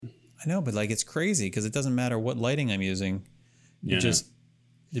I know, but like it's crazy because it doesn't matter what lighting I'm using. Yeah.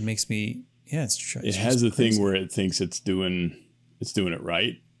 It makes me, it has a thing where it thinks it's doing it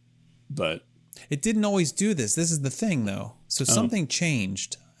right, but it didn't always do this. This is the thing though. So something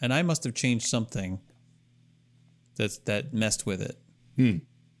changed and I must have changed something that messed with it.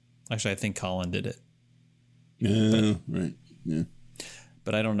 Actually, I think Colin did it. Right. Yeah.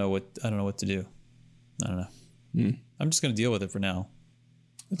 But I don't know what to do. I don't know. I'm just going to deal with it for now.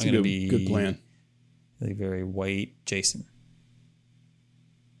 That's a good plan. Like very white Jason.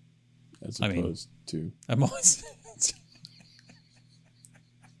 As opposed to... I'm always...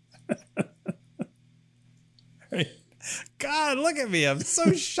 God, look at me. I'm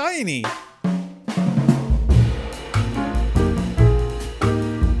so shiny.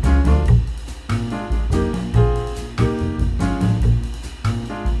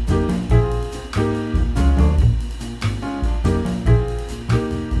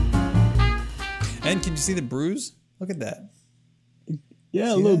 And can you see the bruise? Look at that.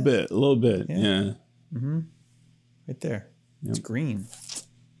 Yeah, a little bit. Yeah. Mm-hmm. Right there. Yep. It's green.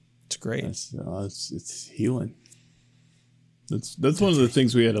 It's great. It's healing. That's one of the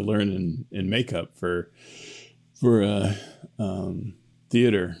things we had to learn in makeup for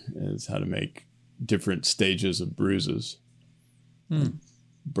theater is how to make different stages of bruises.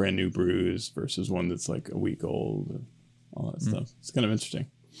 Brand new bruise versus one that's like a week old and all that stuff. It's kind of interesting.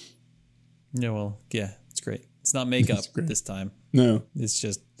 Yeah, well, yeah, it's great. It's not makeup this time. No. It's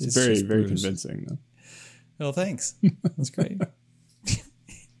very, just very bruise. convincing though. Well, thanks. That's great.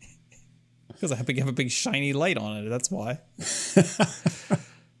 Because I have a big shiny light on it. That's why.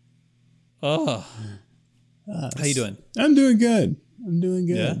 Oh. How you doing? I'm doing good.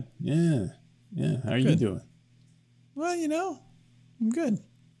 Yeah? Yeah. How are you doing? Well, I'm good.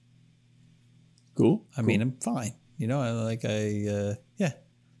 Cool. I mean, I'm fine.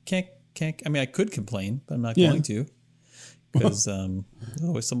 Can't. I mean, I could complain, but I'm not going to. Because there's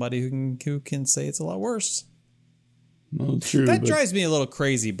always somebody who can say it's a lot worse. Well, true. That drives me a little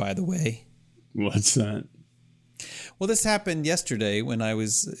crazy, by the way. What's that? Well, this happened yesterday when I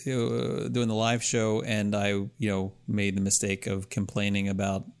was doing the live show, and I, made the mistake of complaining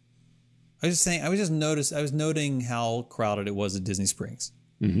about. I was noting how crowded it was at Disney Springs,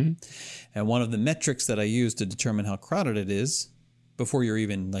 and one of the metrics that I use to determine how crowded it is, before you're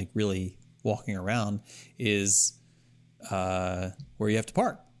even like really walking around, is where you have to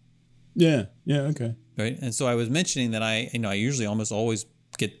park. Yeah. Okay. Right, and so I was mentioning that I usually almost always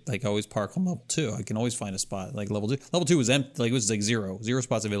always park on level 2. I can always find a spot like level 2. Level 2 was empty, like it was like zero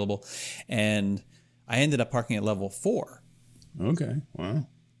spots available, and I ended up parking at level 4. Okay, wow.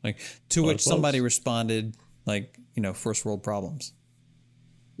 Like to which somebody responded like, first world problems.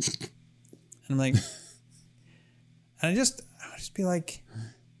 And I'm like, and I would just be like,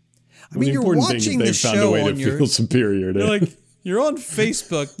 I mean, you're watching the show found a way on to feel superior. You're on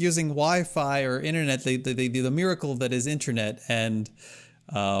Facebook using Wi-Fi or internet. They do the miracle that is internet, and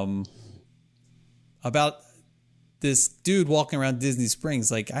about this dude walking around Disney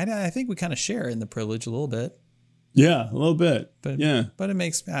Springs. Like I think we kind of share in the privilege a little bit. Yeah, a little bit. But it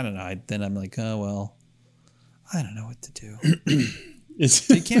makes I don't know. Then I'm like, oh well, I don't know what to do.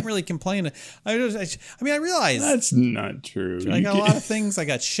 So you can't really complain. I realize that's not true. I got a lot of things. I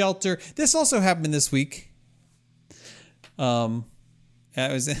got shelter. This also happened this week. I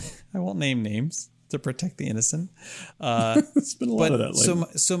won't name names to protect the innocent. It's been a lot of that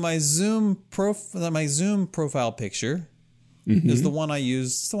lately. So my Zoom profile picture is the one I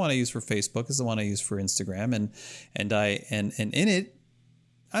use. It's the one I use for Facebook. It's the one I use for Instagram. And in it,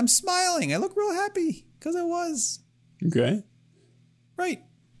 I'm smiling. I look real happy because I was. Okay. Right.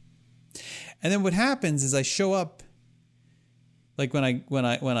 And then what happens is I show up, like when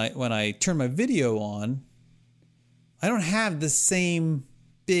I turn my video on, I don't have the same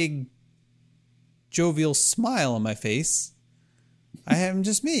big jovial smile on my face. I am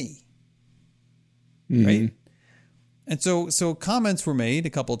just me. Right? And so comments were made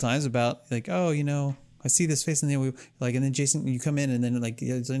a couple of times about like, oh, I see this face, and then and then Jason, you come in, and then like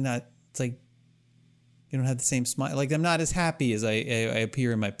it's like you don't have the same smile. Like I'm not as happy as I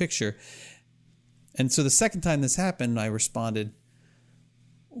appear in my picture. And so the second time this happened, I responded,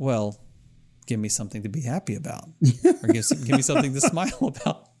 well, give me something to be happy about, or give me something to smile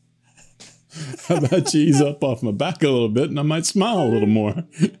about. How about you ease up off my back a little bit, and I might smile a little more.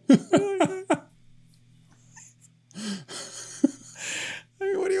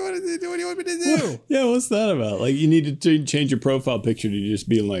 What do you want to do? What do you want me to do? Yeah, what's that about? Like you need to change your profile picture to just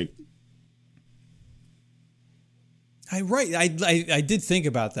be like. I did think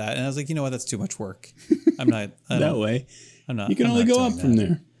about that, and I was like, you know what? That's too much work. I'm not. That way. I'm not. You can only go up from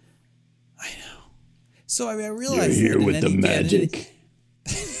there. So I mean, I You're realize here that with the magic.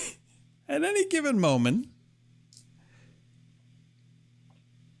 at any given moment,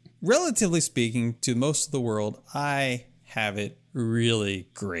 relatively speaking to most of the world, I have it really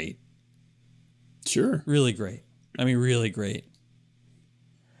great. Sure. Really great. I mean, really great.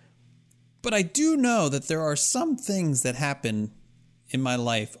 But I do know that there are some things that happen in my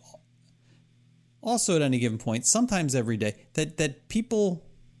life, also at any given point, sometimes every day, that people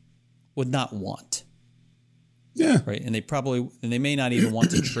would not want. Yeah. Right. And they may not even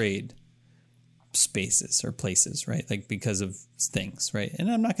want to trade spaces or places, right? Like because of things, right?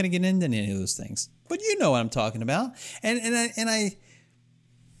 And I'm not going to get into any of those things, but you know what I'm talking about.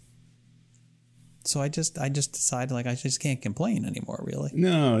 So I just decided like I just can't complain anymore, really.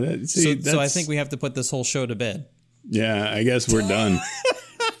 No. So I think we have to put this whole show to bed. Yeah, I guess we're done.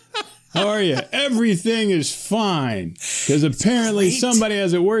 How are you? Everything is fine. Because apparently great. somebody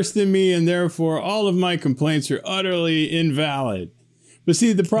has it worse than me, and therefore all of my complaints are utterly invalid. But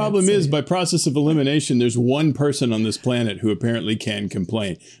see, the problem is, by process of elimination, there's one person on this planet who apparently can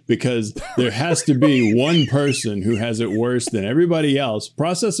complain. Because there has to be one person who has it worse than everybody else.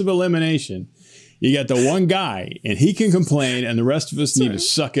 Process of elimination. You got the one guy, and he can complain, and the rest of us need to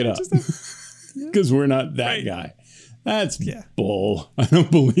suck it up. Because we're not that guy. That's bull. I don't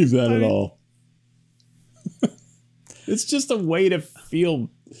believe that at all. It's just a way to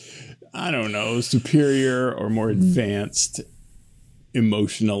feel, I don't know, superior or more advanced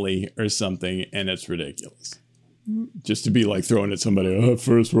emotionally or something, and it's ridiculous. Just to be like throwing at somebody, oh,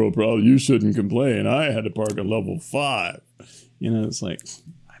 first world problem, you shouldn't complain. I had to park at level 5. You know, it's like...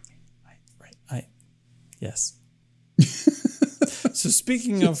 Yes. So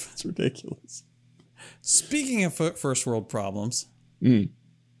speaking of... It's ridiculous. Speaking of first world problems,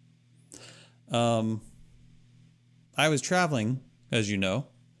 I was traveling, as you know,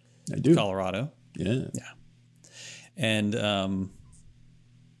 I do. Colorado. Yeah. And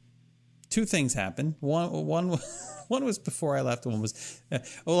 2 things happened. One was before I left. One was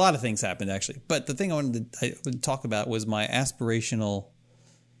a lot of things happened actually. But the thing I wanted to talk about was my aspirational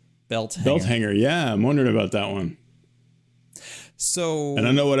belt hanger. Belt hanger. Yeah, I'm wondering about that one. So, and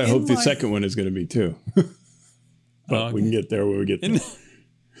I know what I hope the second one is going to be too. But we can get there when we get there.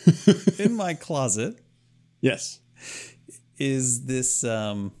 In my closet, yes, is this.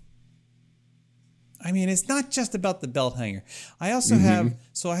 I mean, it's not just about the belt hanger. I also have.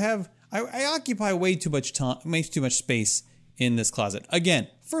 So I occupy way too much time, way too much space in this closet. Again,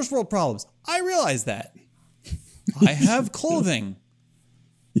 first world problems. I realize that. I have clothing.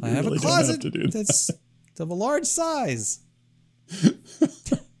 I have really a closet that's of a large size. This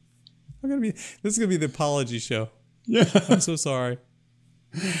is gonna be the apology show. Yeah, I'm so sorry.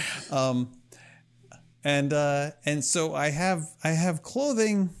 And so I have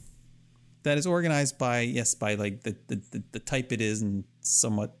clothing that is organized by like the type it is and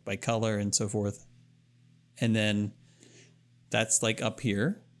somewhat by color and so forth, and then that's like up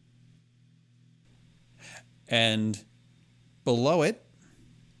here, and below it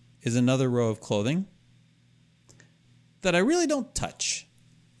is another row of clothing that I really don't touch.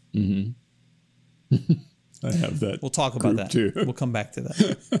 I have that. We'll talk about that. Too. We'll come back to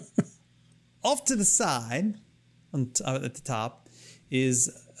that. Off to the side, at the top, is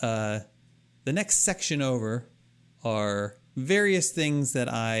the next section over are various things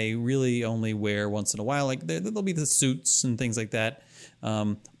that I really only wear once in a while. Like there'll be the suits and things like that,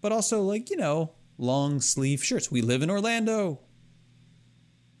 but also like long sleeve shirts. We live in Orlando.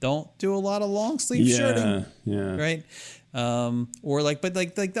 Don't do a lot of long sleeve shirting, right? Or but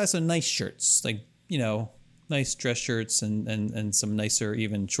that's some nice shirts, like nice dress shirts and some nicer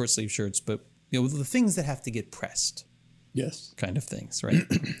even short sleeve shirts, but the things that have to get pressed, yes, kind of things, right?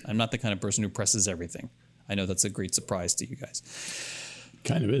 I'm not the kind of person who presses everything. I know that's a great surprise to you guys.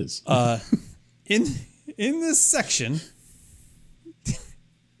 Kind of is. In this section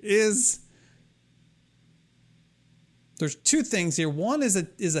there's 2 things here. One is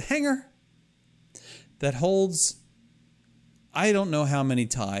a hanger that holds I don't know how many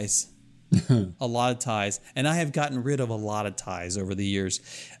ties. A lot of ties, and I have gotten rid of a lot of ties over the years.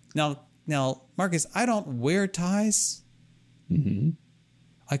 Now, Marcus, I don't wear ties.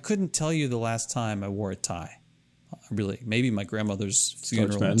 I couldn't tell you the last time I wore a tie. Really, maybe my grandmother's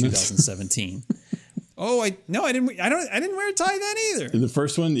funeral in 2017. I didn't wear a tie then either. In the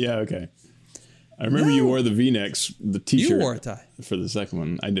first one, yeah, okay. I remember you wore the V-necks, the T-shirt. You wore a tie for the second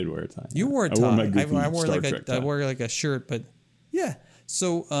one. I did wear a tie. You wore a tie. I wore I wore like a shirt, but yeah.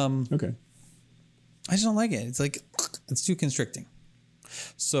 So okay. I just don't like it. It's like it's too constricting.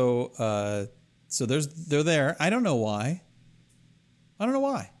 So they're there. I don't know why.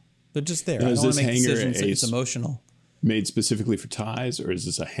 They're just there. Now, I is don't want this to make hanger decisions. It's emotional. made specifically for ties, or is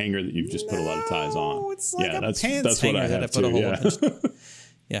this a hanger that you've just put a lot of ties on? No, it's like a pants that's hanger what I that I have put a too. whole Yeah. bunch.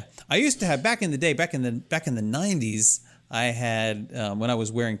 Yeah, I used to have back in the day, back in the 90s. I had when I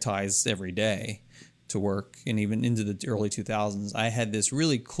was wearing ties every day to work, and even into the early 2000s, I had this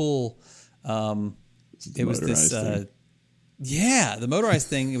really cool. It was this. Yeah, the motorized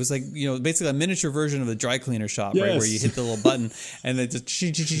thing. It was like, basically a miniature version of the dry cleaner shop, right? Where you hit the little button and then just.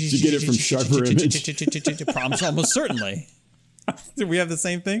 Did you get it from Sharper Image? Promise, almost certainly. Did we have the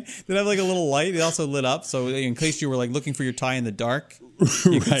same thing? Did it have like a little light? It also lit up, so in case you were like looking for your tie in the dark,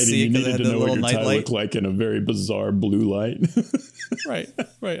 you could Right, see and you it because it needed had to the know what little your tie night light. looked like in a very bizarre blue light. Right.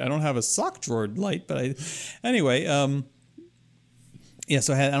 I don't have a sock drawer light, but anyway. Yeah,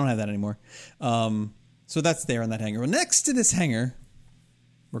 so I don't have that anymore. So that's there on that hanger. Well, next to this hanger,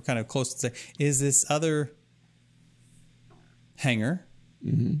 we're kind of close to say, is this other hanger.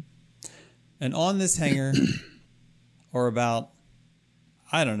 Mm-hmm. And on this hanger are about,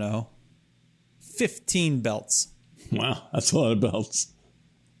 I don't know, 15 belts. Wow, that's a lot of belts.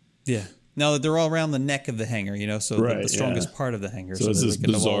 Yeah. Now they're all around the neck of the hanger, so the strongest part of the hanger. So it's this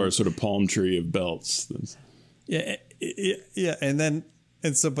bizarre sort of palm tree of belts. Yeah,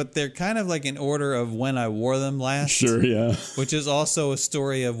 but they're kind of like in order of when I wore them last. Sure, yeah. Which is also a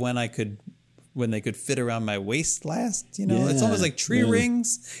story of when they could fit around my waist last. It's almost like tree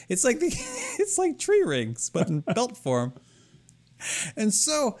rings. It's like it's like tree rings, but in belt form. And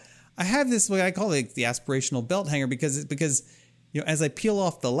so I have this what I call the aspirational belt hanger because as I peel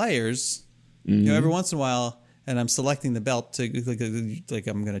off the layers, every once in a while, and I'm selecting the belt to like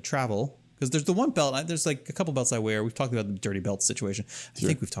I'm going to travel. Because there's the one belt, there's like a couple belts I wear. We've talked about the dirty belt situation. I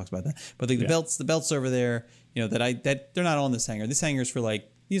think we've talked about that. But the belts over there, that they're not on this hanger. This hanger is for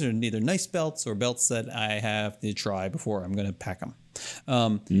these are either nice belts or belts that I have to try before I'm going to pack them.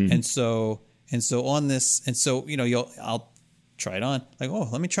 And so on this, I'll try it on. Like, oh,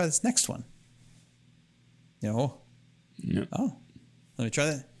 let me try this next one. Oh, let me try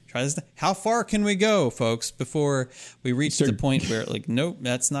that. Try this. How far can we go, folks, before we reach the point where nope,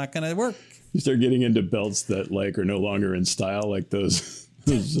 that's not going to work? You start getting into belts that are no longer in style, like those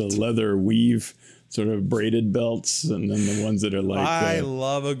leather weave sort of braided belts, and then the ones that are like I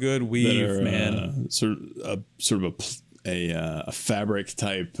love a good weave, man. Sort of a fabric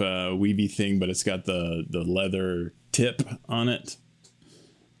type weavy thing, but it's got the leather tip on it.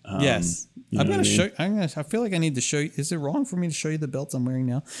 Yes. I'm going to show you. I feel like I need to show you. Is it wrong for me to show you the belts I'm wearing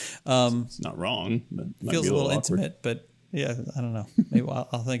now? It's not wrong. But it feels a little awkward. intimate, but yeah, I don't know. Maybe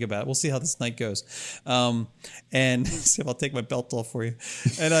I'll think about it. We'll see how this night goes. And see if I'll take my belt off for you.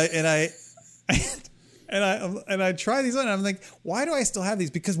 And I try these on, and I'm like, why do I still have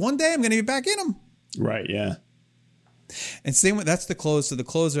these? Because one day I'm going to be back in them. Right, yeah. And same with that's the clothes. So the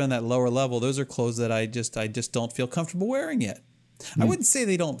clothes are on that lower level. Those are clothes that I just don't feel comfortable wearing yet. I wouldn't say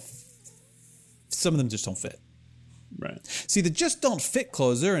they don't. Some of them just don't fit. Right. See, the just don't fit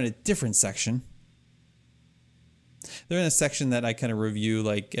clothes, they're in a different section. They're in a section that I kind of review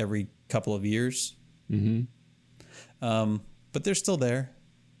like every couple of years. Mm-hmm. But they're still there.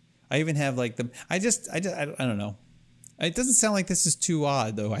 I even have like them. I don't know. It doesn't sound like this is too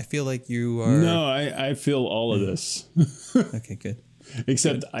odd, though. I feel like you are. No, I feel all of this. Okay, good.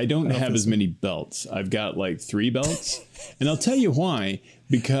 Except I don't have as many belts. I've got like 3 belts. And I'll tell you why.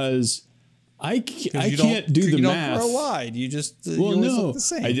 Because I can't do the math. You don't grow wide. You just well, you always no, look the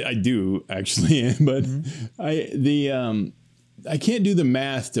same. I do actually, but I can't do the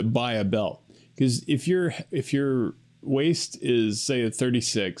math to buy a belt, because if your waist is say a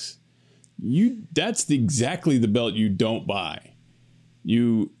 36, that's exactly the belt you don't buy.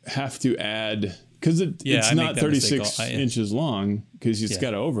 You have to add, because it's not 36 inches long, because it's got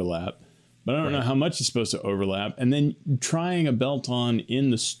to overlap. But I don't know how much it's supposed to overlap. And then trying a belt on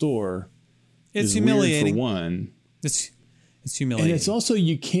in the store is humiliating. weird for one. It's humiliating. And it's also,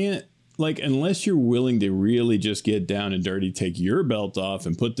 you can't, unless you're willing to really just get down and dirty, take your belt off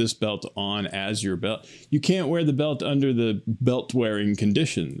and put this belt on as your belt. You can't wear the belt under the belt wearing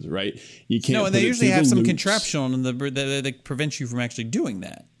conditions, right? You can't. No, and they usually have some contraption on that prevents you from actually doing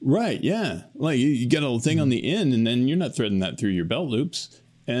that. Right, yeah. Like you get a little thing on the end, and then you're not threading that through your belt loops.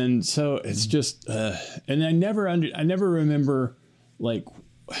 And so it's just, and I never remember like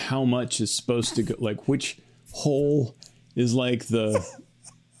how much is supposed to go, like which hole is like the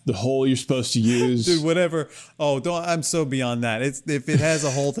hole you're supposed to use. Dude, whatever. Oh, I'm so beyond that. If it has a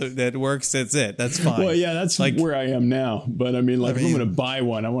hole that works, that's it. That's fine. Well, yeah, that's where I am now. But I mean, if I'm going to buy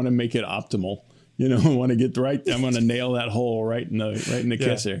one, I want to make it optimal. You know, I want to get right. I want to nail that hole right in the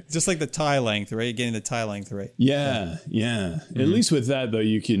kisser. Just like the tie length, right? Getting the tie length right. Yeah. At least with that though,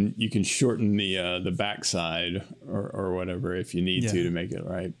 you can shorten the backside or whatever if you need to make it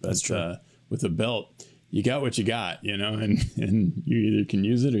right. But That's true. With a belt, you got what you got, you know, and you either can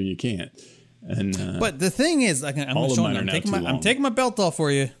use it or you can't. And but the thing is, I'm taking my belt off for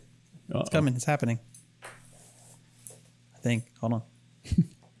you. Uh-oh. It's coming. It's happening. I think. Hold on.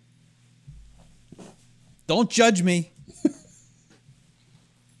 Don't judge me.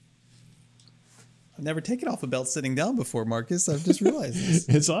 I've never taken off a belt sitting down before, Marcus. I've just realized this.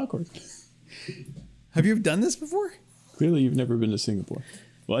 It's awkward. Have you ever done this before? Clearly, you've never been to Singapore.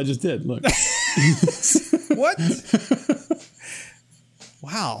 Well, I just did. Look. What?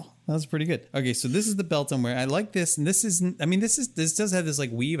 Wow, that was pretty good. Okay, so this is the belt I'm wearing. I like this, and this does have this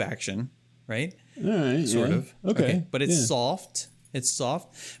like weave action, right? All right, Sort of. Okay, but it's soft. It's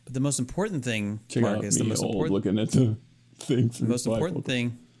soft. But the most important thing, Check Marcus, out me looking at the thing. The most important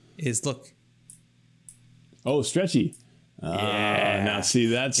thing is look. Oh, stretchy. Now see,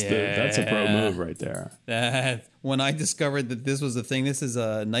 that's a pro move right there. When I discovered that this was a thing, this is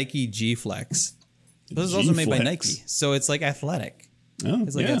a Nike G Flex. This is also made by Nike, so it's like athletic. Oh,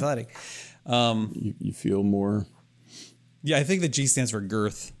 it's like athletic. You feel more. Yeah, I think the G stands for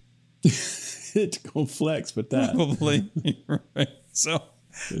girth. It's go flex, but that Probably. Right. So,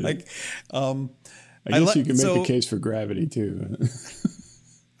 like, I guess you can make a case for gravity too.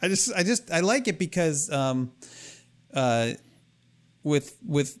 I like it because with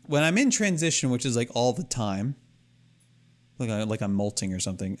when I'm in transition, which is like all the time, like I'm molting or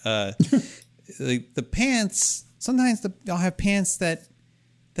something. The pants sometimes I'll have pants that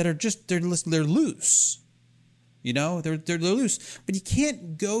are just they're loose. You know, they're loose, but you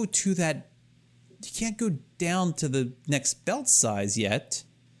can't go to that. You can't go down to the next belt size yet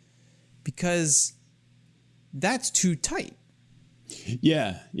because that's too tight.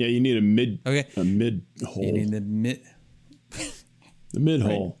 Yeah. You need a mid hole. You need the mid. The mid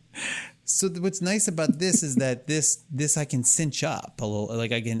hole. So what's nice about this is that this I can cinch up a little.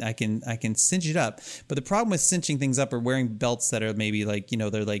 Like I can cinch it up. But the problem with cinching things up or wearing belts that are maybe like, you know,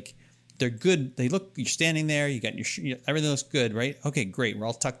 they're good. They look, you're standing there, you got everything looks good, right? Okay, great. We're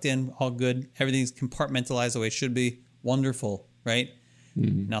all tucked in, all good. Everything's compartmentalized the way it should be. Wonderful, right?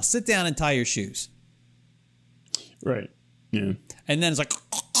 Mm-hmm. Now sit down and tie your shoes. Right. Yeah. And then it's like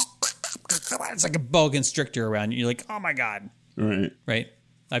a boa constrictor around you. You're like, oh my God. Right. Right.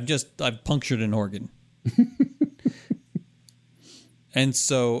 I've punctured an organ. and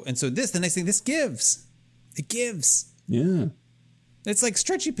so the nice thing, this gives. It gives. Yeah. It's like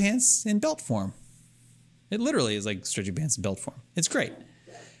stretchy pants in belt form. It literally is like stretchy pants in belt form. It's great.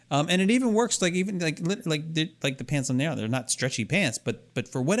 And it even works like the pants on there. They're not stretchy pants, but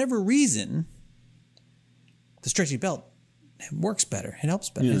for whatever reason, the stretchy belt works better. It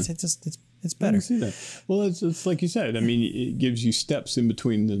helps better. Yeah. It's better. I can see that. Well, it's like you said. I mean, it gives you steps in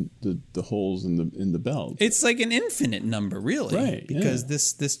between the holes in the belt. It's like an infinite number, really, right? Because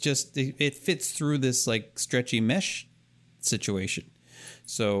this just it fits through this like stretchy mesh situation.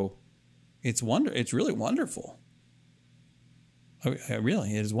 So it's really wonderful.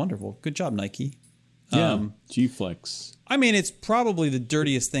 Really, it is wonderful. Good job, Nike. Yeah, G Flex. I mean, it's probably the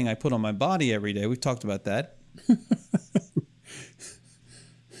dirtiest thing I put on my body every day. We've talked about that.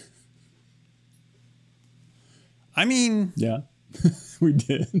 I mean, yeah, we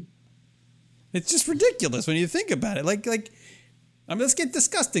did. It's just ridiculous when you think about it. Like, I mean, let's get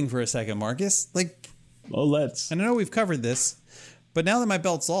disgusting for a second, Marcus. Like, well, let's. And I know we've covered this, but now that my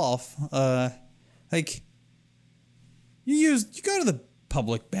belt's off, like, you go to the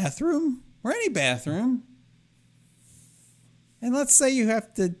public bathroom or any bathroom, and let's say you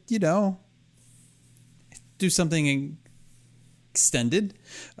have to, you know, do something extended.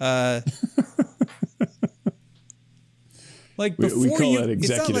 Like before we call that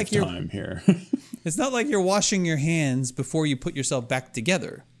executive time here. It's not like you're washing your hands before you put yourself back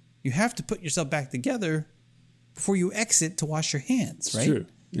together. You have to put yourself back together before you exit to wash your hands, right? True.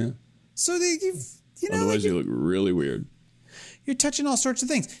 Yeah. So you know, otherwise you look really weird. You're touching all sorts of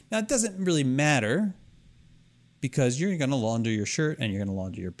things. Now it doesn't really matter because you're going to launder your shirt and you're going to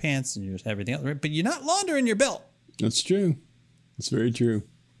launder your pants and everything else, right? But you're not laundering your belt. That's true. That's very true.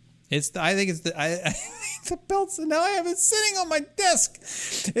 I think the belts, and now I have it sitting on my desk.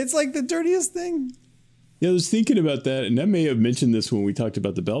 It's like the dirtiest thing. Yeah, I was thinking about that, and I may have mentioned this when we talked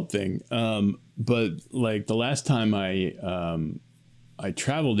about the belt thing. But like the last time I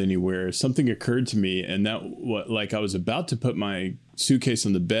traveled anywhere, something occurred to me, and I was about to put my suitcase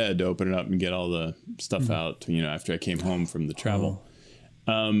on the bed to open it up and get all the stuff out, you know, after I came home from the travel.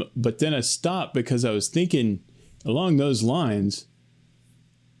 But then I stopped because I was thinking along those lines,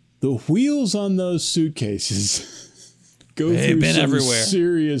 the wheels on those suitcases go through some everywhere.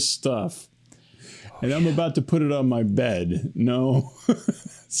 serious stuff. And I'm about to put it on my bed. No.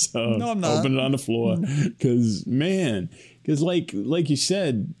 So No, I'm not. open it on the floor. Because like you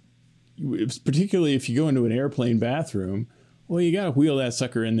said, particularly if you go into an airplane bathroom, well, you got to wheel that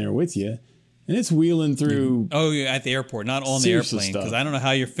sucker in there with you. And it's wheeling through. Oh, you're at the airport, not on the serious airplane, because stuff. I don't know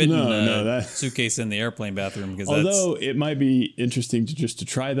how you're fitting that- suitcase in the airplane bathroom. Because Although it might be interesting to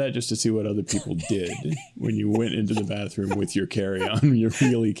try that just to see what other people did when you went into the bathroom with your carry-on, your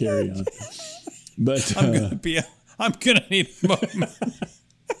wheelie carry-on. But I'm gonna need a moment.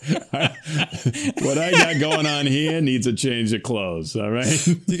 what I got going on here needs a change of clothes. All right.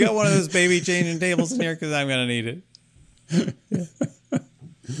 You got one of those baby changing tables in here, because I'm gonna need it.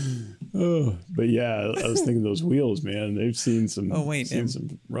 Oh, but yeah, I was thinking those wheels, man. They've seen some.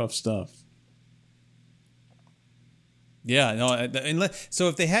 Some rough stuff. Yeah, no. So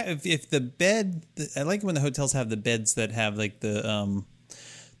if they have, if the bed, I like when the hotels have the beds that have like the,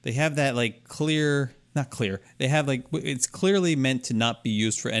 they have that like clear, not clear. They have like, it's clearly meant to not be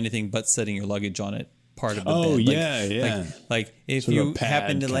used for anything but setting your luggage on it. Part of the bed. Oh, yeah. Like if Sort of you a pad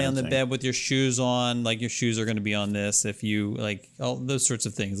happen to lay kind on the of thing. bed with your shoes on, like your shoes are going to be on this. If you like all those sorts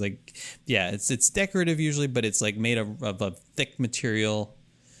of things, like it's decorative usually, but it's like made of a thick material,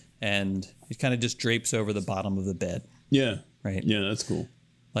 and it kind of just drapes over the bottom of the bed. Yeah. Right. Yeah, that's cool.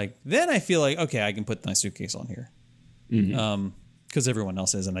 Like then I feel like, okay, I can put my suitcase on here, because everyone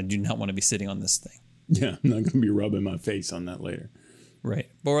else is, and I do not want to be sitting on this thing. Yeah, I'm not going to be rubbing my face on that later. Right.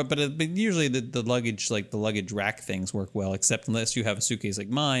 But usually the luggage, like the luggage rack things work well, except unless you have a suitcase like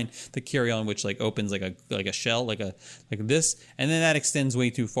mine, the carry-on, which like opens like a shell, like this, and then that extends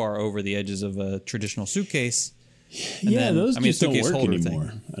way too far over the edges of a traditional suitcase. And those just don't suitcase work holder anymore.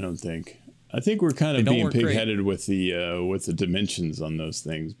 thing. I don't think. I think we're kind of don't being work great. pig-headed with the dimensions on those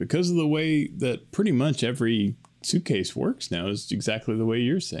things because of the way that pretty much every suitcase works now is exactly the way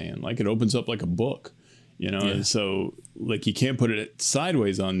you're saying. Like it opens up like a book. And so like you can't put it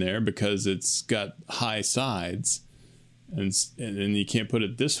sideways on there because it's got high sides, and then you can't put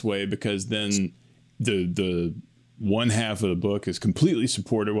it this way because then the one half of the book is completely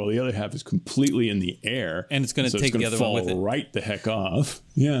supported while the other half is completely in the air, And it's going to take the other fall one with it. right the heck off.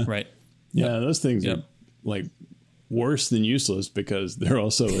 Yeah, Right. Yeah, those things Yep. are like worse than useless because they're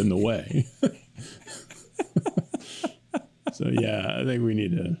also in the way. So yeah, I think we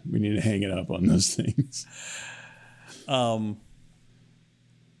need to hang it up on those things. Although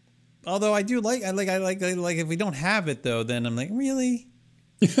I do like if we don't have it though, then I'm like, really?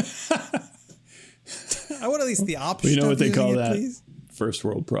 I want at least the option. You know what of they using call it, that? please? First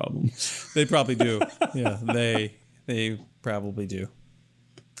world problems. They probably do. Yeah, they probably do.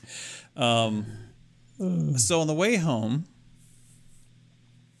 So on the way home,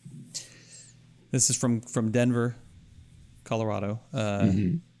 this is from Denver, Colorado.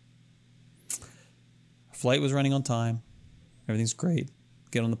 Flight was running on time. Everything's great.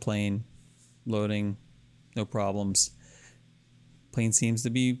 Get on the plane, loading, no problems. Plane seems to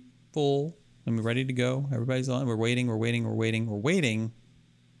be full. I'm ready to go. Everybody's on. We're waiting. We're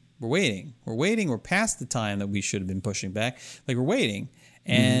past the time that we should have been pushing back. Like we're waiting,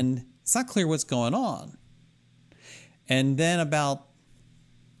 and it's not clear what's going on. And then about,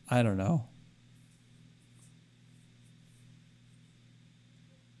 I don't know,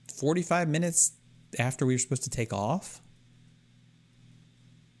 45 minutes after we were supposed to take off,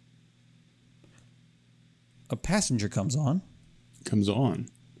 a passenger comes on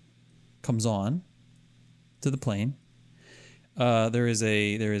to the plane. There's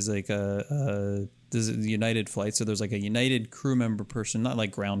a United flight, so there's like a United crew member person, not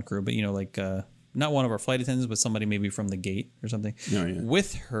like ground crew, but like not one of our flight attendants, but somebody maybe from the gate or something. Oh, yeah.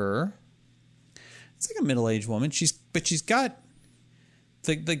 With her. It's like a middle-aged woman. She's got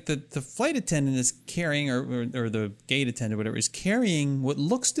the flight attendant is carrying, or the gate attendant, whatever, is carrying what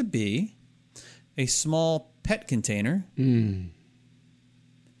looks to be a small pet container. And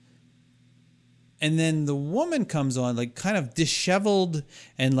then the woman comes on, like kind of disheveled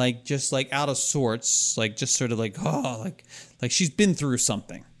and like just like out of sorts, like just sort of like, like she's been through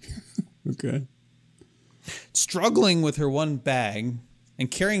something. Okay. Struggling with her one bag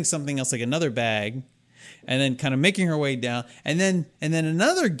and carrying something else, like another bag, and then kind of making her way down. And then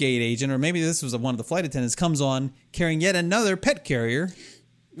another gate agent, or maybe this was one of the flight attendants, comes on carrying yet another pet carrier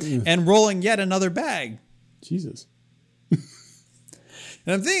and rolling yet another bag. Jesus.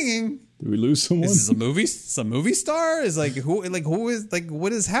 And I'm thinking, did we lose someone? is this some movie star? Is who is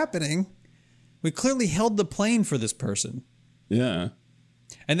what is happening? We clearly held the plane for this person. Yeah.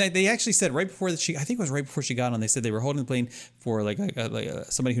 And they actually said right before I think it was right before she got on, they said they were holding the plane for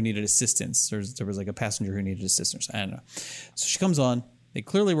somebody who needed assistance. There was like a passenger who needed assistance. I don't know. So she comes on. They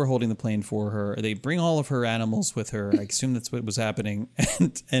clearly were holding the plane for her. They bring all of her animals with her. I assume that's what was happening.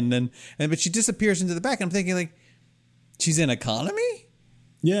 But she disappears into the back. And I'm thinking like, she's in economy?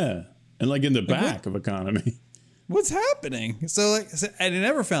 Yeah. And like in the back of economy. What's happening? So I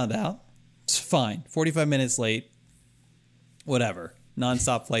never found out. It's fine. 45 minutes late. Whatever.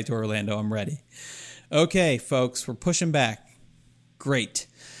 Nonstop flight to Orlando. I'm ready. Okay, folks, we're pushing back. Great.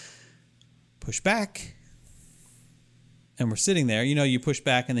 Push back. And we're sitting there. You know, you push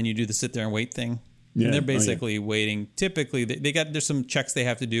back and then you do the sit there and wait thing. Yeah. And they're basically waiting. Typically, there's some checks they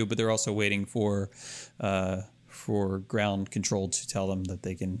have to do, but they're also waiting for ground control to tell them that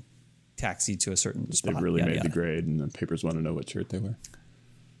they can taxi to a certain spot. They really made the grade, and the papers want to know what shirt they wear.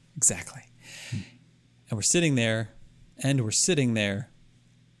 Exactly. And we're sitting there. And we're sitting,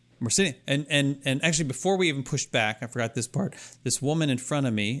 and actually before we even pushed back, I forgot this part. This woman in front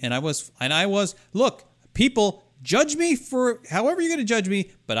of me, and I was look, people judge me for however you're going to judge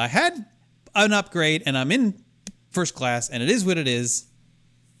me, but I had an upgrade and I'm in first class, and it is what it is.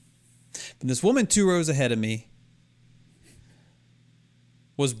 But this woman 2 rows ahead of me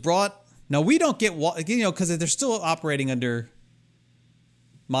was brought. Now we don't get, because they're still operating under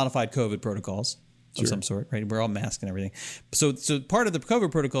modified COVID protocols. Of some sort, right? We're all masked and everything. So part of the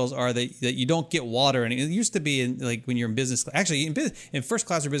COVID protocols are that you don't get water. And it used to be when you're in business class. Actually, in first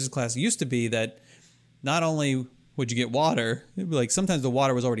class or business class, it used to be that not only would you get water, like sometimes the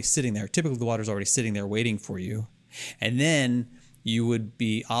water was already sitting there. Typically, the water's already sitting there waiting for you, and then you would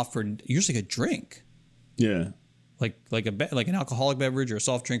be offered usually a drink. Yeah, like an alcoholic beverage or a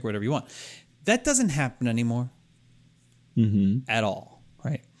soft drink or whatever you want. That doesn't happen anymore at all,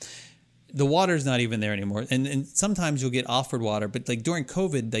 right? The water's not even there anymore. And sometimes you'll get offered water, but like during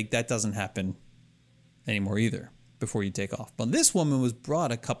COVID, like that doesn't happen anymore either before you take off. But this woman was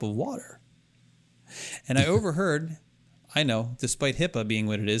brought a cup of water. And I overheard, I know, despite HIPAA being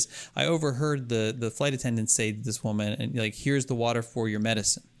what it is, I overheard the flight attendant say to this woman, and like, here's the water for your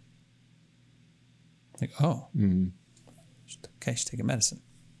medicine. Like, oh, okay, she's taking medicine.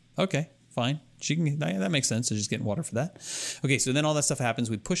 Okay, fine. That makes sense. So just getting water for that. Okay, so then all that stuff happens.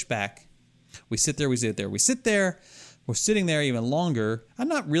 We push back. We sit there. We're sitting there even longer. I'm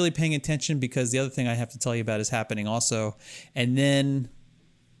not really paying attention because the other thing I have to tell you about is happening also. And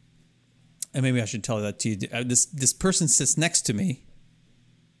maybe I should tell that to you. This person sits next to me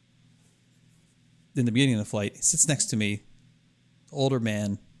in the beginning of the flight. He sits next to me, older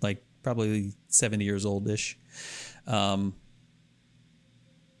man, like probably 70 years old-ish, who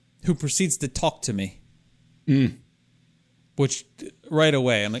proceeds to talk to me. Which right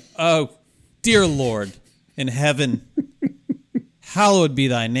away, I'm like, oh, dear Lord in heaven, hallowed be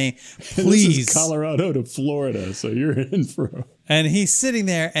thy name. Please. This is Colorado to Florida, so you're in for. And he's sitting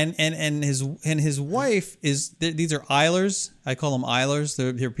there, and his wife is. These are aislers. I call them aislers.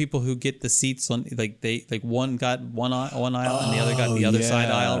 They're people who get the seats on one got one aisle and the other got the other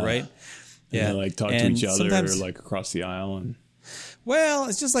side aisle, right? Yeah, and they talk to each other like across the aisle, and well,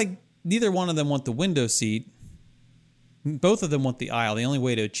 it's just like neither one of them want the window seat. Both of them want the aisle. The only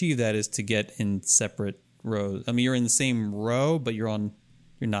way to achieve that is to get in separate rows. I mean, you're in the same row, but you're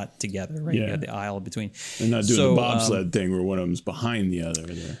not together, right? Yeah. You got the aisle between. They're not doing the bobsled thing where one of them's behind the other.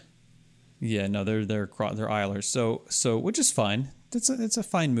 Yeah, no, they're aislers. So which is fine. It's a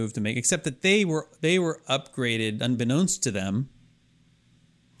fine move to make. Except that they were upgraded unbeknownst to them.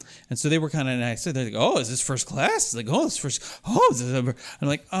 And so they were kind of nice. So they're like, "Oh, is this first class?" It's like, "Oh, it's first." Oh, is this ever? I'm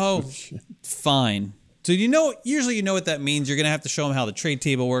like, "Oh, fine." So usually you know what that means. You're gonna have to show them how the trade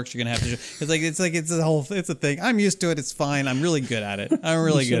table works. You're gonna have to. It's a thing. I'm used to it. It's fine. I'm really good at it. I'm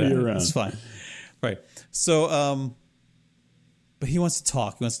really good at it. It's fine. Right. So, but he wants to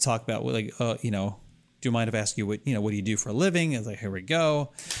talk. He wants to talk about do you mind if I ask you what do you do for a living? I was like, here we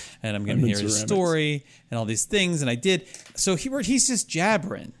go, and I'm gonna hear his story and all these things, and I did. So he's just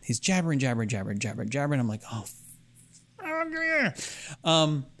jabbering. He's jabbering. I'm like,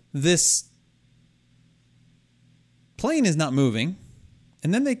 this plane is not moving.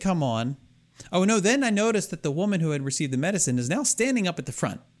 And then they come on. Oh, no, then I noticed that the woman who had received the medicine is now standing up at the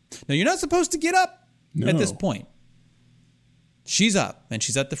front. Now, you're not supposed to get up at this point. She's up, and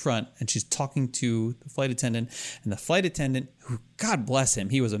she's at the front, and she's talking to the flight attendant. And the flight attendant, who, God bless him,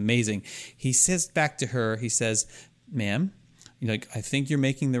 he was amazing. He says back to her, he says, "Ma'am, I think you're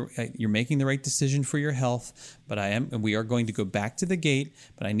making the right decision for your health, but we are going to go back to the gate,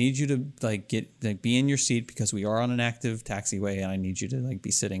 but I need you to be in your seat because we are on an active taxiway, and I need you to be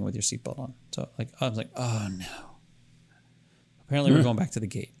sitting with your seatbelt on." So I was like, oh no. Apparently, we're going back to the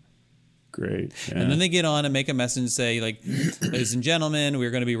gate. Great. Yeah. And then they get on and make a message and say, like, ladies and gentlemen, we're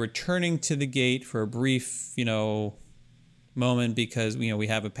going to be returning to the gate for a brief, moment because, we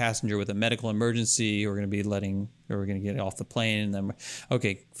have a passenger with a medical emergency. We're going to be we're going to get off the plane. And then,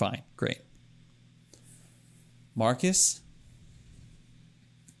 okay, fine, great. Marcus,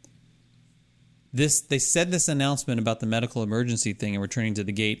 they said this announcement about the medical emergency thing and returning to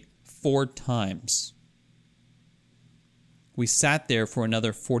the gate 4 times. We sat there for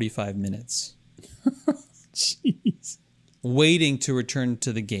another 45 minutes. Jeez. Waiting to return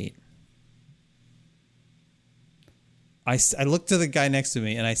to the gate. I looked to the guy next to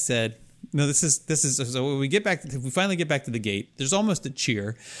me and I said, no, this is, so when we finally get back to the gate, there's almost a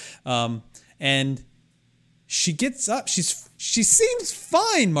cheer. And she gets up. She seems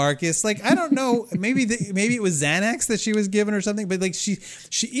fine, Marcus. Like, I don't know. Maybe it was Xanax that she was given or something. But like she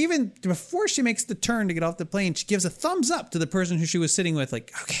even before she makes the turn to get off the plane, she gives a thumbs up to the person who she was sitting with.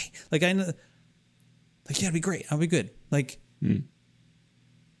 Like, okay, like I know, like yeah, it'll be great. I'll be good. Like, and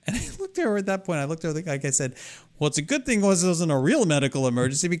I looked at her at that point. I looked at her like I said, well, it's a good thing it wasn't a real medical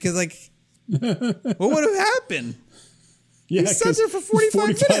emergency because like, what would have happened? Yeah, we sat there for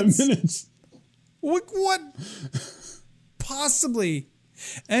 45 minutes. What? Possibly.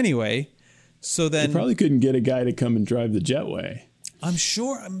 Anyway, so then... You probably couldn't get a guy to come and drive the jetway. I'm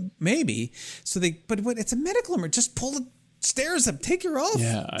sure. Maybe. So but it's a medical emergency. Just pull the stairs up. Take her off.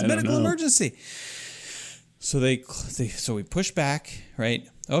 Yeah, it's a medical emergency. So so we push back, right?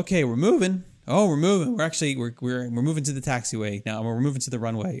 Okay, we're moving. Oh, we're moving. We're moving to the taxiway now. We're moving to the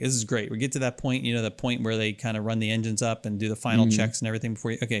runway. This is great. We get to that point, the point where they kind of run the engines up and do the final checks and everything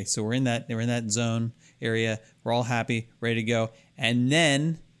before you. Okay, so we're in that zone area. We're all happy, ready to go. And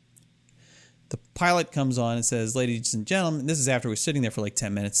then the pilot comes on and says, "Ladies and gentlemen," this is after we're sitting there for like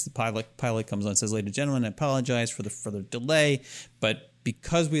 10 minutes. The pilot comes on and says, "Ladies and gentlemen, I apologize for the delay, but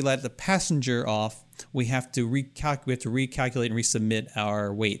because we let the passenger off, we have to recalculate and resubmit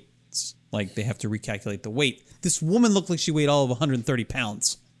our weight." Like they have to recalculate the weight. This woman looked like she weighed all of 130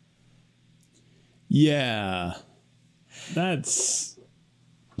 pounds. Yeah, that's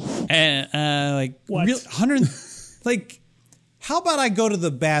and like what? 100. Like, how about I go to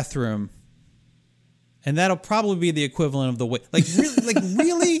the bathroom, and that'll probably be the equivalent of the weight. Like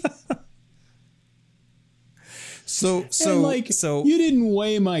really. So you didn't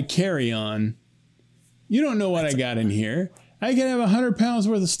weigh my carry-on. You don't know what I got in here. I can have 100 pounds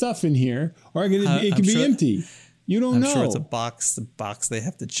worth of stuff in here, or it can be empty. You don't know. I'm sure it's a box. The box they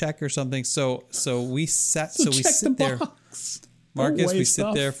have to check or something. So we sat. So we check sit the there, box. Marcus. We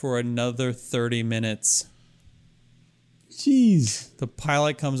stuff. sit there for another 30 minutes. Jeez. The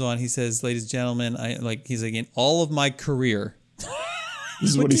pilot comes on. He says, "Ladies and gentlemen, he's like in all of my career."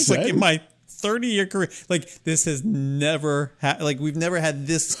 This is what he said. Like in my 30-year career, like this has never we've never had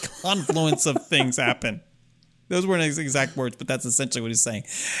this confluence of things happen. Those weren't his exact words, but that's essentially what he's saying.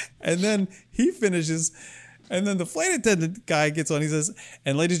 And then he finishes, and then the flight attendant guy gets on. He says,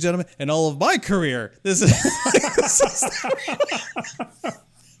 "And ladies and gentlemen, in all of my career, this is."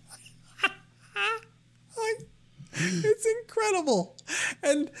 It's incredible,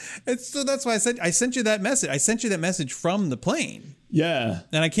 and so that's why I sent you that message. I sent you that message from the plane. Yeah,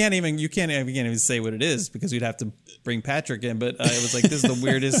 and you can't even say what it is because we'd have to bring Patrick in. But it was like, this is the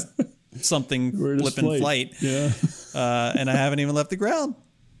weirdest flipping flight. Yeah, and I haven't even left the ground.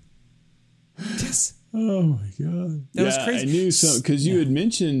 Yes. Oh my god, that was crazy. I knew some because you had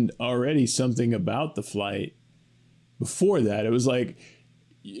mentioned already something about the flight before that. It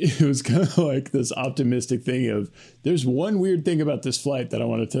was kind of like this optimistic thing of there's one weird thing about this flight that I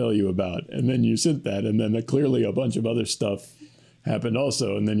want to tell you about. And then you sent that. And then clearly a bunch of other stuff happened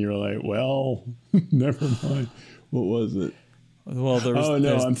also. And then you're like, well, never mind. What was it? Well,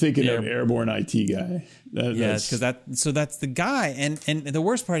 I'm thinking of Airborne IT guy. Because that's the guy. And the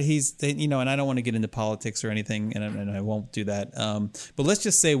worst part, and I don't want to get into politics or anything, and I won't do that. But let's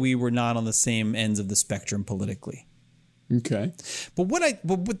just say we were not on the same ends of the spectrum politically. Okay. But what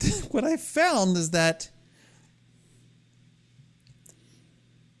I found is that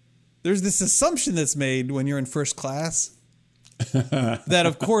there's this assumption that's made when you're in first class that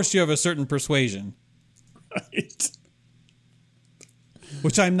of course you have a certain persuasion. Right.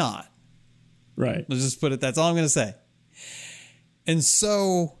 Which I'm not. Right. Let's just put it, that's all I'm going to say. And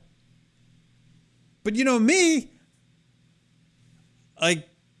so, but me, like,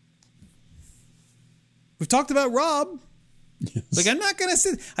 we've talked about Rob. Like, I'm not going to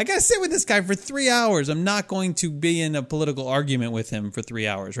sit. I got to sit with this guy for 3 hours. I'm not going to be in a political argument with him for 3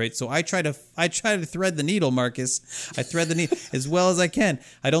 hours, right? So I try to thread the needle, Marcus. I thread the needle as well as I can.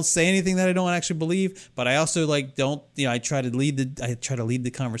 I don't say anything that I don't actually believe, but I also don't. I try to lead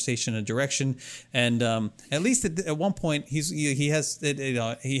the conversation in a direction. And at least at one point, he has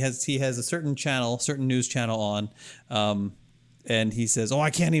a certain news channel on, and he says, "Oh, I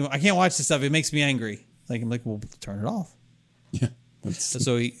can't watch this stuff. It makes me angry." Like, I'm like, "Well, turn it off." Yeah.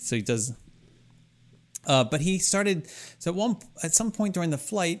 So he does. But he started. So at some point during the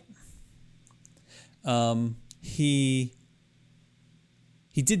flight, he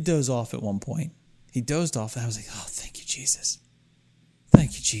did doze off at one point. He dozed off, and I was like, "Oh, thank you, Jesus!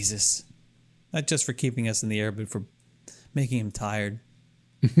 Thank you, Jesus! Not just for keeping us in the air, but for making him tired."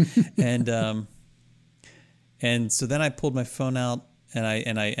 And so then I pulled my phone out, and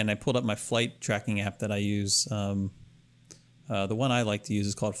I pulled up my flight tracking app that I use. The one I like to use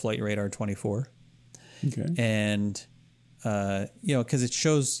is called Flight Radar 24. Okay. And, because it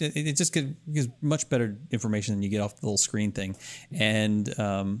shows, it just gives much better information than you get off the little screen thing. And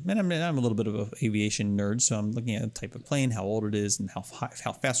I'm a little bit of an aviation nerd, so I'm looking at the type of plane, how old it is, and how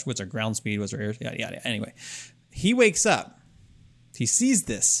fast, what's our ground speed, what's our air, yada, yada. Anyway, he wakes up. He sees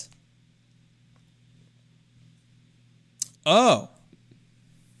this. Oh.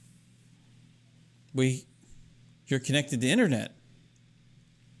 You're connected to internet.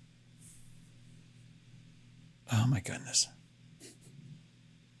 Oh my goodness.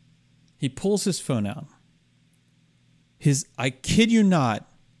 He pulls his phone out. I kid you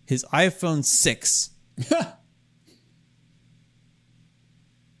not, his iPhone 6.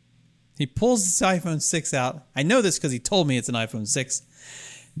 He pulls his iPhone 6 out. I know this because he told me it's an iPhone 6.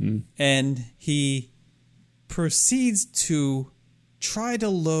 And he proceeds to try to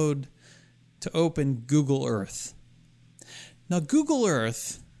open Google Earth. Now, Google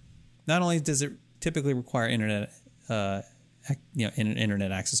Earth, not only does it typically require internet access,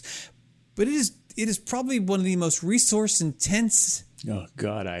 but it is probably one of the most resource intense Oh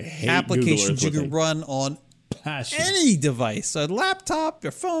God, I hate applications Google Earth you can run on any device, a laptop,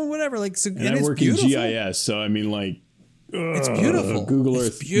 your phone, whatever. Like, so, and I work beautiful. In GIS, so I mean, like, it's beautiful. Google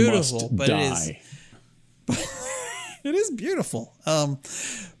it's Earth beautiful, must but die. It is beautiful.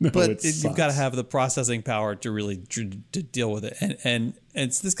 You've got to have the processing power to really to deal with it. And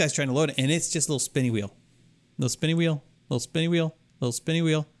it's, this guy's trying to load it, and it's just a little spinny wheel. Little spinny wheel, little spinny wheel, little spinny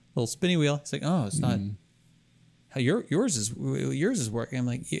wheel, little spinny wheel. It's like, oh, it's not. How yours is working. I'm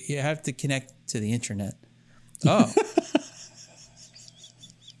like, you have to connect to the internet. Oh.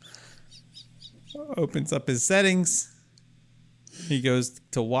 Opens up his settings. He goes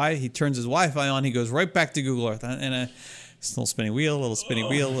to he turns his Wi-Fi on. He goes right back to Google Earth, and a little spinny wheel, little spinny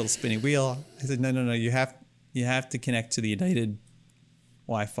wheel, little spinny wheel. I said, no. You have to connect to the United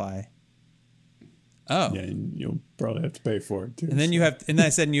Wi-Fi. Oh, yeah, and you'll probably have to pay for it too. And then you have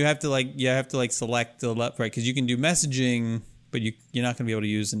to select the left, right, because you can do messaging, but you're not going to be able to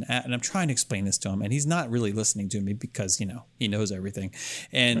use an app. And I'm trying to explain this to him, and he's not really listening to me because he knows everything.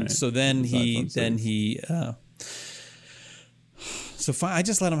 And right. So then So I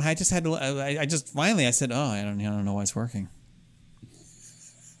just let him. I just had to. I said, "Oh, I don't know why it's working."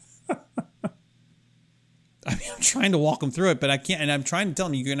 I mean, I'm trying to walk him through it, but I can't. And I'm trying to tell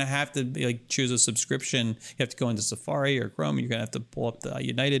him you're going to have to choose a subscription. You have to go into Safari or Chrome. You're going to have to pull up the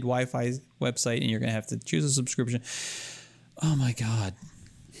United Wi-Fi website, and you're going to have to choose a subscription. Oh my God!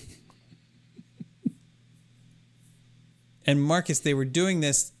 And Marcus, they were doing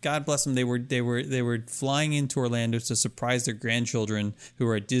this. God bless them. They were flying into Orlando to surprise their grandchildren who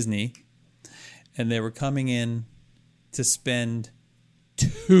were at Disney, and they were coming in to spend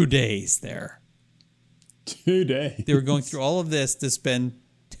 2 days there. 2 days. They were going through all of this to spend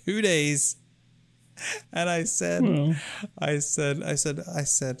 2 days. And I said,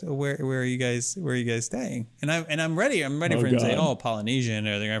 where are you guys? Where are you guys staying? And I'm ready. I'm ready for him to say, oh, Polynesian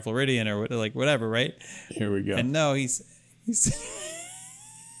or the Grand Floridian or like whatever, right? Here we go. And no, he's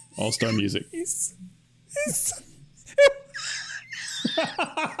all-star music.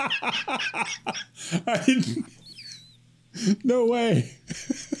 No way.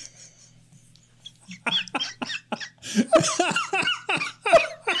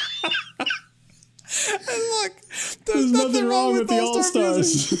 And look, there's nothing wrong with the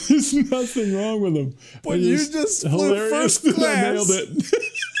All-Stars. There's nothing wrong with them. But you just flew first class. I nailed it.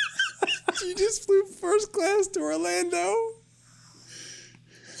 You just flew first class to Orlando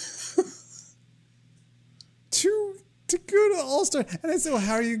to go to All-Star. And I said, well,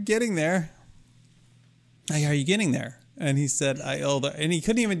 how are you getting there? How are you getting there? And he said, and he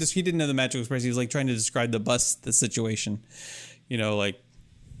couldn't even he didn't know the Magical Express. He was like trying to describe the situation, like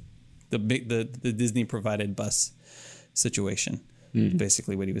the Disney provided bus situation,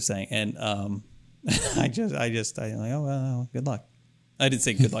 basically what he was saying. And I'm like, oh, well, good luck. I didn't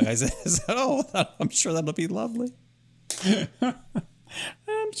say good luck. I said, oh, I'm sure that'll be lovely.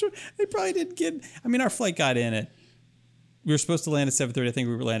 I'm sure they probably didn't get, our flight got in at, we were supposed to land at 7:30. I think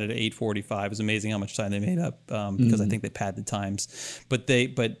we landed at 8:45. It was amazing how much time they made up because I think they pad the times. But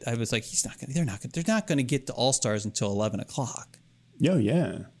I was like, they're not going to get to All Stars until 11 o'clock. Oh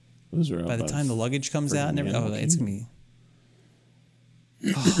yeah, those are by the time the luggage comes out and everything. It's gonna be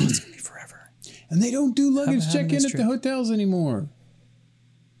forever. And they don't do luggage check-in at the hotels anymore.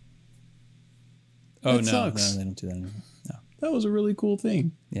 Oh that sucks. No, they don't do that anymore. No, that was a really cool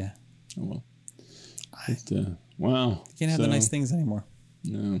thing. Yeah. Oh well. Wow. You can't have the nice things anymore.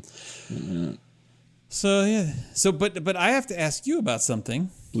 No. So yeah. So but I have to ask you about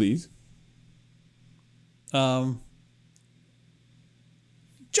something. Please. Joke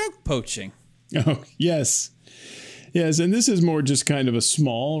poaching. Oh yes. Yes, and this is more just kind of a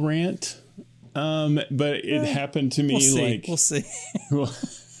small rant. But it happened to me we'll see.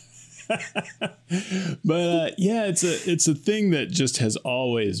 But yeah, it's a thing that just has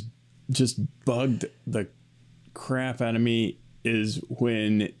always just bugged the crap out of me, is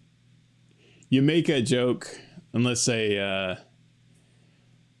when you make a joke, and let's say I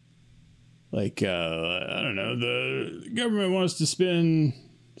don't know, the government wants to spend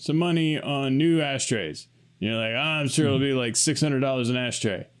some money on new ashtrays. You're like, I'm sure it'll be like $600 an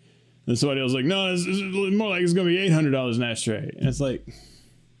ashtray. And somebody else is like, no, it's more like it's going to be $800 an ashtray. And it's like,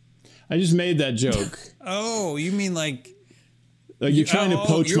 I just made that joke. Oh, you mean like you're trying to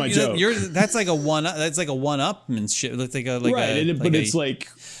poach my joke. That's like a one-upmanship. That's like right, but it's like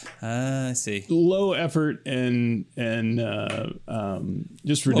I see, low effort and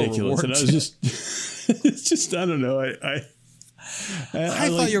just ridiculous. And I was just, it's just, I don't know. I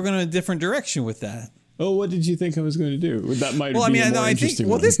thought you were going in a different direction with that. Oh, what did you think I was going to do? That might be a more interesting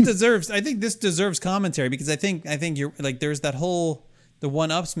one. This deserves commentary, because I think you're like, there's that whole the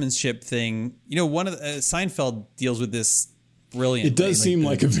one-upsmanship thing. One of Seinfeld deals with this brilliantly. It does seem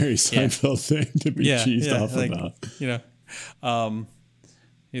like a very Seinfeld thing to be cheesed off about.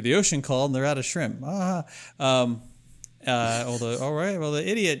 The ocean called and they're out of shrimp. The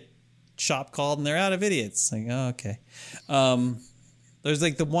idiot shop called and they're out of idiots. Like, oh, okay. There's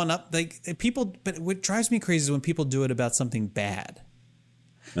like the one up, like people, but what drives me crazy is when people do it about something bad.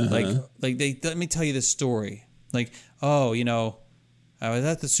 Like let me tell you this story. Like, oh, I was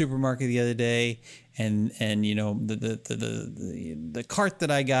at the supermarket the other day, and the cart that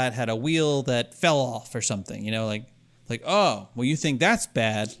I got had a wheel that fell off or something. Like, oh, well, you think that's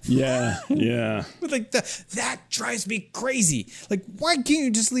bad? Yeah. But like that drives me crazy. Like, why can't you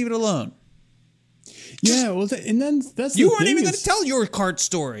just leave it alone? And then that's you weren't even going to tell your cart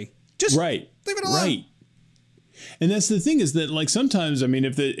story. Just leave it alone. Right. And that's the thing, is that like sometimes,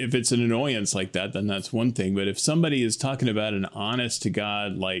 if it's an annoyance like that, then that's one thing. But if somebody is talking about an honest to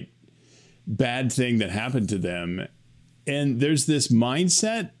God, like bad thing that happened to them, and there's this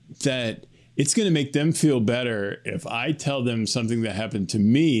mindset that it's going to make them feel better if I tell them something that happened to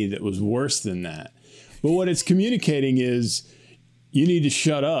me that was worse than that. But what it's communicating is, you need to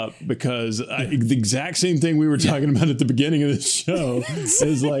shut up, because the exact same thing we were talking about at the beginning of the show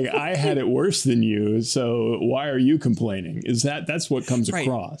is like, I had it worse than you, so why are you complaining? That's what comes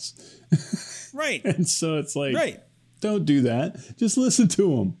across. Right. And so it's like, don't do that. Just listen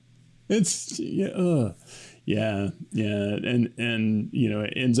to them. It's, And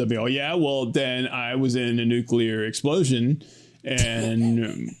it ends up being, then I was in a nuclear explosion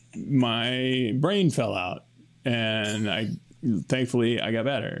and my brain fell out, and thankfully I got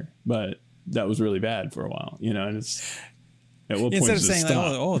better, but that was really bad for a while, and it's at what point instead of does it saying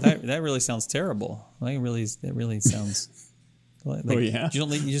stop? that really sounds terrible. Like that really sounds like, oh yeah,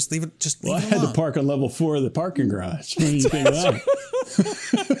 you just leave it. I had to park on level 4 of the parking garage. What do you think of that?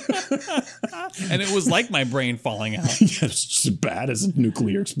 And it was like my brain falling out. It's just as bad as a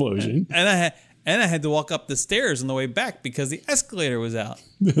nuclear explosion. And I had to walk up the stairs on the way back because the escalator was out.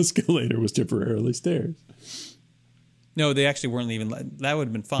 The escalator was temporarily stairs. No, they actually weren't even. That would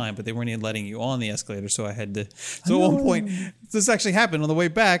have been fine, but they weren't even letting you on the escalator. So I had to. So at one point, this actually happened on the way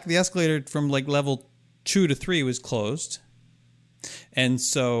back. The escalator from like level 2 to 3 was closed, and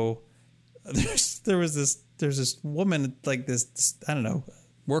so there's this woman, like this I don't know,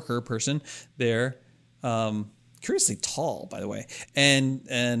 worker person there, curiously tall, by the way, and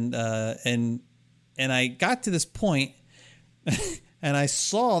I got to this point, and I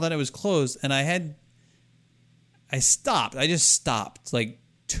saw that it was closed, and I I stopped. I just stopped like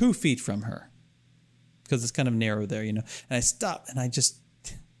 2 feet from her because it's kind of narrow there, you know. And I stopped and I was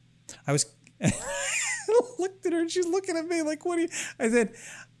I looked at her and she's looking at me like, what do you? I said,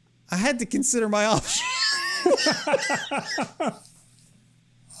 I had to consider my options.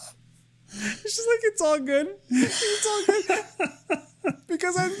 She's like, it's all good. It's all good.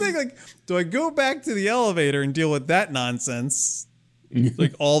 Because I think, like, do I go back to the elevator and deal with that nonsense?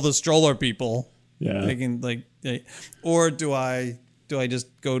 Like all the stroller people. Yeah. Or do I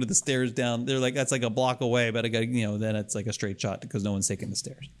just go to the stairs down? They're like, that's like a block away, but I got, you know, then it's like a straight shot because no one's taking the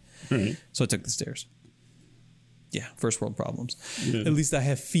stairs. Right. So I took the stairs. Yeah. First world problems. Yeah. At least I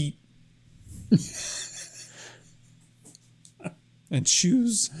have feet. And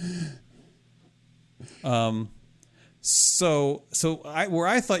shoes. So where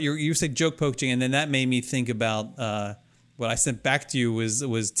I thought you said joke poaching, and then that made me think about what I sent back to you was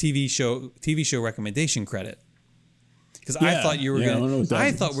TV show recommendation credit, because I thought you were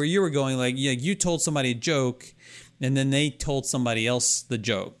I thought where you were going, like, yeah, you told somebody a joke, and then they told somebody else the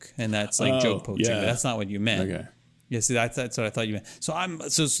joke, and that's like joke poaching. Yeah. But that's not what you meant. Okay. Yeah, see, that's what I thought you meant. So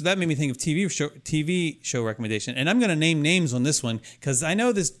that made me think of TV show recommendation, and I'm going to name names on this one because I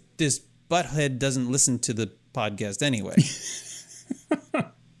know this butthead doesn't listen to the podcast anyway.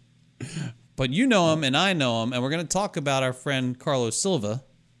 But you know him and I know him, and we're going to talk about our friend Carlos Silva.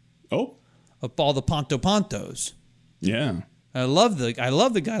 Oh, of all the Ponto Pontos. Yeah, I love the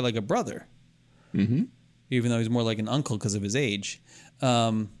guy like a brother. Mm-hmm. Even though he's more like an uncle because of his age,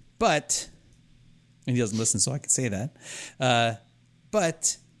 but. And he doesn't listen, so I can say that.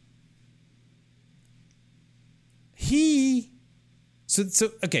 But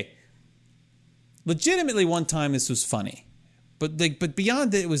okay. Legitimately, one time this was funny, but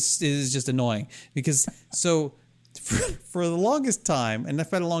beyond it was just annoying because for the longest time, and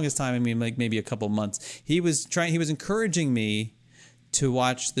by the longest time I mean like maybe a couple months, he was encouraging me to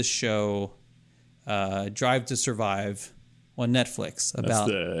watch the show Drive to Survive on Netflix about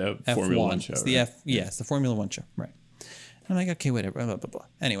the F1. Formula One show. It's right? It's the Formula One show, right? And I'm like, okay, whatever, blah blah blah.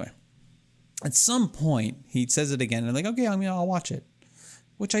 Anyway, at some point he says it again, and I'm like, okay, I'll watch it,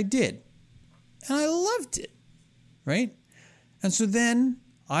 which I did, and I loved it, right? And so then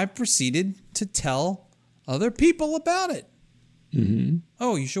I proceeded to tell other people about it. Mm-hmm.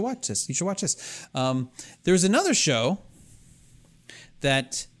 Oh, you should watch this. You should watch this. There's another show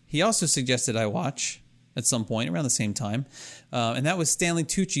that he also suggested I watch at some point around the same time, and that was Stanley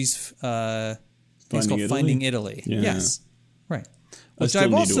Tucci's it's called Finding Italy. Yeah. Yes, right. Which I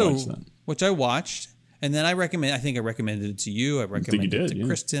watched, and then I recommended it to you. I recommended it to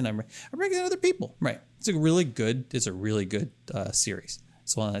Kristen. I recommended other people. Right. It's a really good series.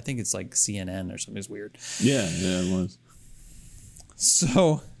 So I think it's like CNN or something. It's weird. Yeah, it was.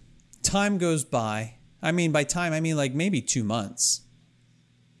 So time goes by. I mean, by time I mean like maybe 2 months.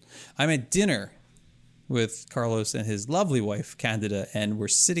 I'm at dinner with Carlos and his lovely wife, Candida, and we're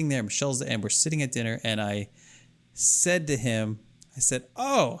sitting there, and we're sitting at dinner, and I said to him,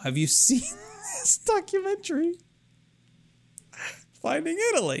 oh, have you seen this documentary, Finding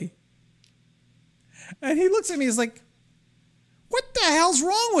Italy? And he looks at me, he's like, what the hell's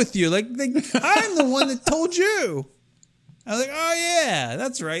wrong with you? Like I'm the one that told you. I was like, oh yeah,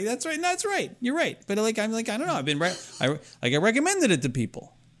 that's right. You're right. But I don't know. I've been right. I recommended it to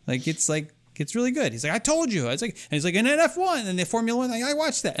people. It's really good. He's like, I told you. I was like, and he's like, and then F1 and the Formula One. I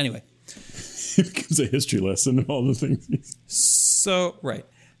watched that anyway. It becomes a history lesson of all the things. So right.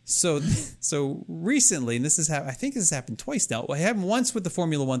 So recently, and I think this has happened twice now. Well, it happened once with the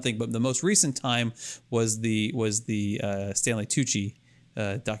Formula One thing, but the most recent time was the Stanley Tucci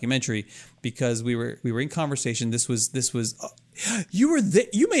documentary, because we were in conversation. This was you were there.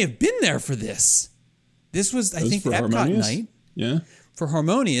 You may have been there for this. This was, I think, Epcot Harmonious? night. Yeah. For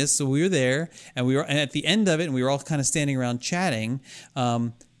Harmonious, so we were there, and at the end of it, and we were all kind of standing around chatting.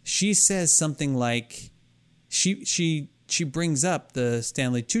 She says something like, she brings up the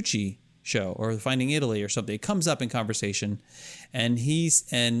Stanley Tucci show or Finding Italy or something. It comes up in conversation, and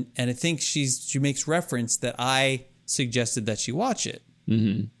I think she makes reference that I suggested that she watch it.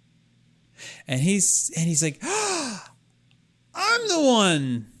 Mm-hmm. And he's like, I'm the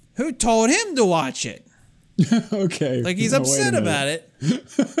one who told him to watch it. Okay. Like he's upset about it.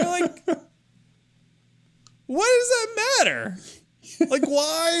 Like, what does that matter? Like,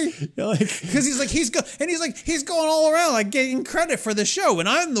 why? Because he's going all around like getting credit for the show, and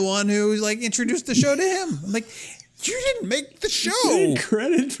I'm the one who like introduced the show to him. I'm like, you didn't make the show.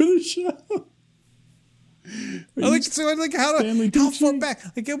 Credit for the show. How far back?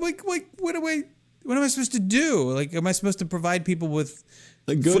 Like, what do we? What am I supposed to do? Like, am I supposed to provide people with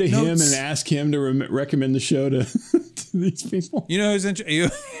like go footnotes? to him and ask him to recommend the show to, to these people? You know who's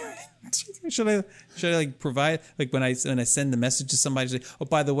interested? Should I like provide like when I send the message to somebody? Say, oh,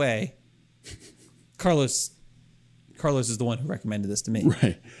 by the way, Carlos is the one who recommended this to me.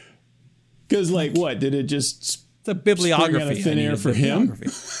 Right. Because like what did it just? It's a bibliography. Spring out of thin air for him.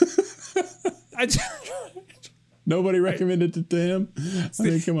 Nobody recommended it to him. I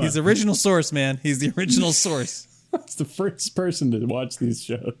mean, come on. He's the original source, man. He's the original source. He's the first person to watch these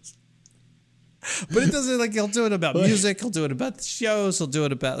shows. But it doesn't like he'll do it about music. He'll do it about the shows. He'll do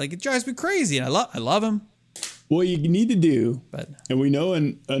it about like it drives me crazy. And I love him. What you need to do, but and we know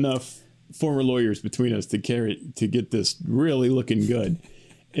enough former lawyers between us to get this really looking good,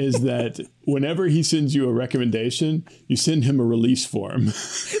 is that whenever he sends you a recommendation, you send him a release form.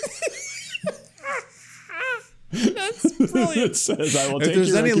 That's brilliant. It says, I will if take there's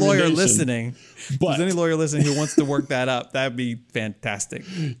your any lawyer recommendation, listening, who wants to work that up, that'd be fantastic.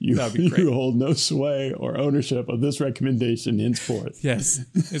 That'd be great. You hold no sway or ownership of this recommendation henceforth. Yes,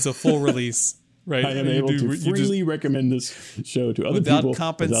 it's a full release. Right, I am able to freely recommend this show to other people without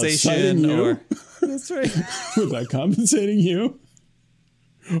compensation or that's right, without compensating you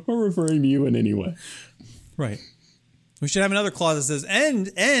or referring to you in any way. Right. We should have another clause that says,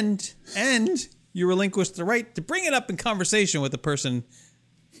 and you relinquish the right to bring it up in conversation with the person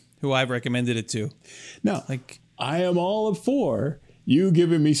who I've recommended it to. Now, like, I am all for you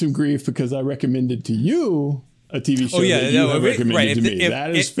giving me some grief because I recommended to you a TV show that you have recommended to me.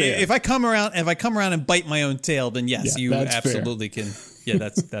 That is fair. If I come around and bite my own tail, then yes, you absolutely can. Yeah,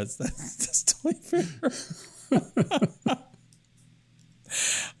 that's totally fair.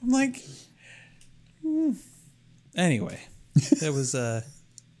 I'm like, anyway, there was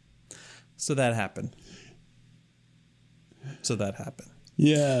so that happened.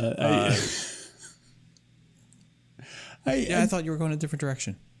 Yeah. I thought you were going a different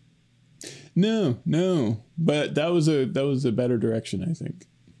direction. No, but that was a better direction, I think.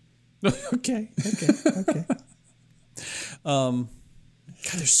 Okay. God,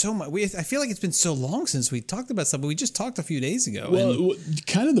 there's so much. I feel like it's been so long since we talked about something. We just talked a few days ago. Well,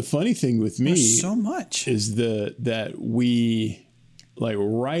 kind of the funny thing with me, so much is that we, like,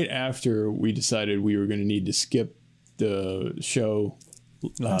 right after we decided we were going to need to skip the show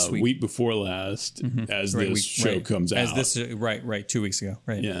last week before last, as this show comes out, as this 2 weeks ago,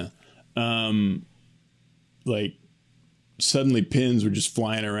 right? Yeah. Like suddenly pins were just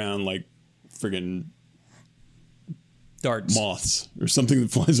flying around like friggin' darts, moths, or something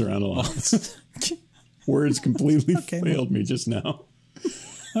that flies around a lot. Words completely failed me just now.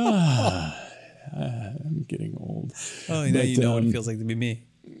 I'm getting old. Oh, you know what it feels like to be me.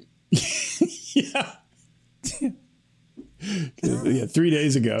 Yeah. Yeah, 3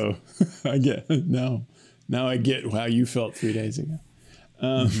 days ago. I get now I get how you felt 3 days ago.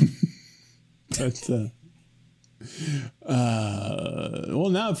 But well,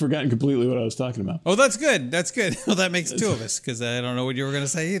 now I've forgotten completely what I was talking about. Oh, that's good. Well, that makes two of us, because I don't know what you were going to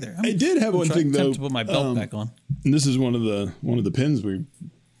say either. I did have one thing though. To put my belt back on. And this is one of the pins we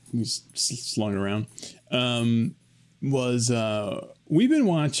slung around. We've been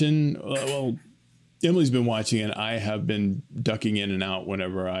watching. Well, Emily's been watching it. I have been ducking in and out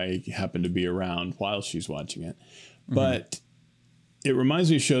whenever I happen to be around while she's watching it. But it reminds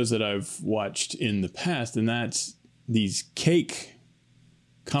me of shows that I've watched in the past, and that's these cake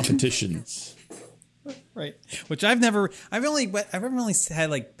competitions. Right. Which I've only had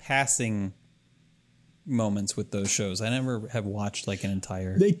like passing moments with those shows. I never have watched like an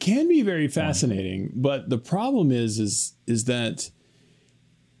entire. They can be very fascinating, but the problem is that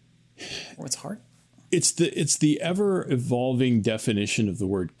it's hard. It's the ever evolving definition of the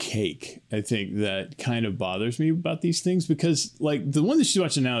word cake, I think, that kind of bothers me about these things, because like the one that she's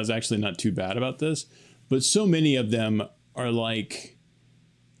watching now is actually not too bad about this, but so many of them are like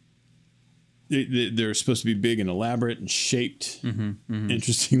they're supposed to be big and elaborate and shaped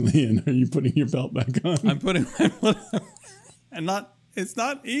interestingly. And are you putting your belt back on? I'm putting and not. It's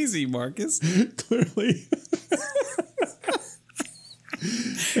not easy, Marcus. Clearly.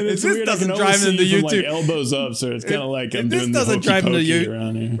 And this doesn't drive into YouTube. Like elbows up, so it's kind of like I'm doing the hokey pokey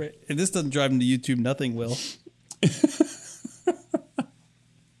around here. Right. If this doesn't drive into YouTube, nothing will.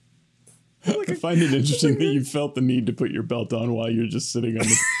 I find it interesting that you felt the need to put your belt on while you're just sitting on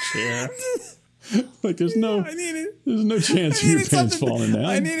the chair. Like there's no chance of your pants falling down.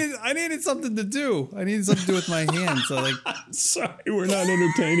 I needed something to do. I needed something to do with my hands. So like, sorry, we're not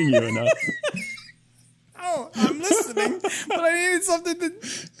entertaining you enough. Oh, I'm listening, but I needed something to.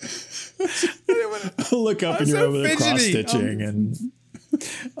 I'll look up and you're over there cross stitching and.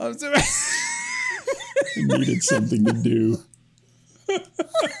 I'm so. I needed something to do.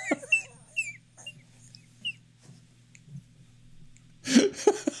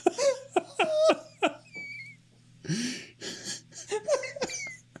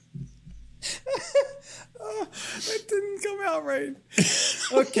 That didn't come out right.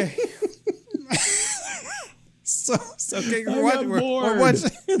 Okay. so okay, we're watching.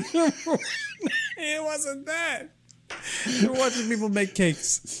 It wasn't that. We're watching people make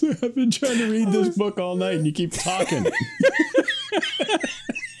cakes. I've been trying to read this book all night, and you keep talking.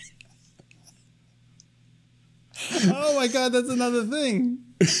 Oh my God, that's another thing.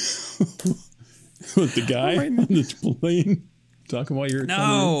 With the guy on the plane talking while you're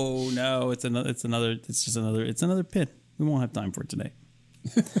No, it's another pit. We won't have time for it today.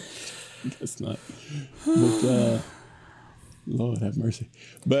 Guess not. But Lord have mercy.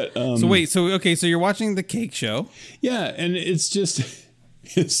 But so you're watching the cake show. Yeah, and it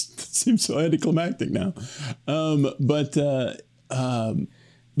seems so anticlimactic now. But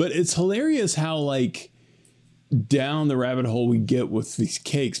it's hilarious how like down the rabbit hole we get with these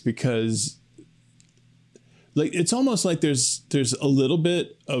cakes, because like it's almost like there's a little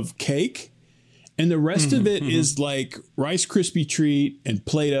bit of cake and the rest of it is like Rice Krispie treat and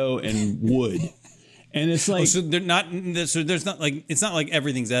Play-Doh and wood. And it's like, so they're not. So there's not like, it's not like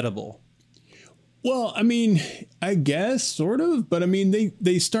everything's edible. Well, I mean, I guess sort of, but I mean,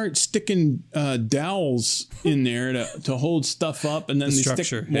 they start sticking dowels in there to hold stuff up, and then they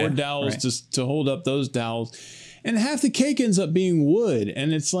stick more dowels to hold up those dowels, and half the cake ends up being wood,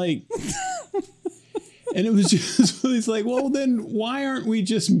 and it's like, and it was just, it's like, well, then why aren't we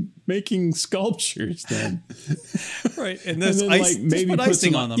just making sculptures then? Right, and then like maybe put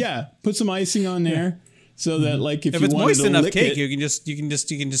icing on them. Yeah, put some icing on there. Yeah. So that like if you it's wanted moist to enough lick cake, it, you can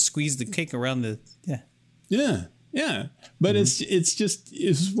just squeeze the cake around the yeah. But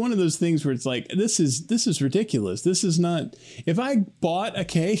it's one of those things where it's like this is ridiculous. This is not. If I bought a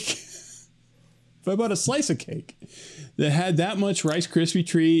cake, if I bought a slice of cake that had that much Rice Krispie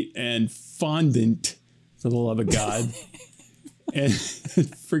treat and fondant, for the love of God, and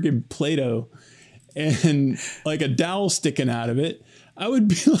freaking Play-Doh and like a dowel sticking out of it, I would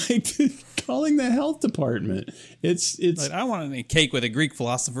be like calling the health department. It's like, I want a cake with a Greek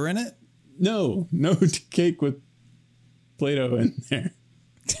philosopher in it. No cake with Play-Doh in there.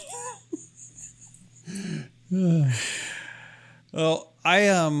 Well,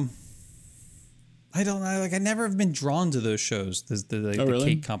 I don't know. Like, I never have been drawn to those shows. The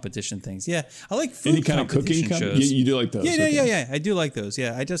cake competition things. Yeah, I like food any kind of cooking shows. You do like those? Yeah. I do like those.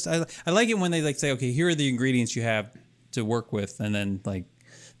 Yeah, I like it when they like say, okay, here are the ingredients you have to work with, and then like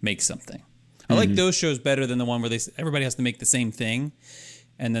make something. I like those shows better than the one where everybody has to make the same thing,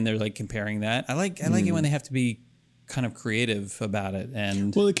 and then they're like comparing that. I like it when they have to be kind of creative about it.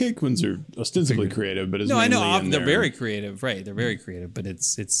 And well, the cake ones are ostensibly creative, but it's I know they're very creative, right? They're very creative, but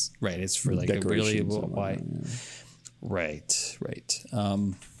it's right. It's for like a really why, right.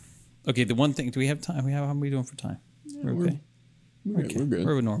 Okay, the one thing. Do we have time? How are we doing for time? Yeah, we're okay. We're good.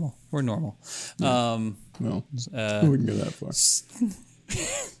 We're normal. Yeah. Well, we can go that far.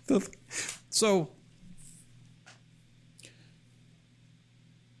 So,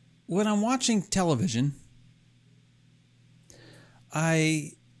 when I'm watching television,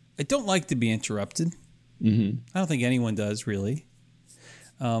 I don't like to be interrupted. I don't think anyone does, really.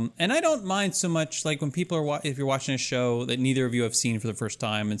 And I don't mind so much like when people are if you're watching a show that neither of you have seen for the first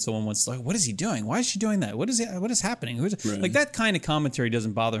time, and someone wants to like, what is he doing? Why is she doing that? What is happening? Like that kind of commentary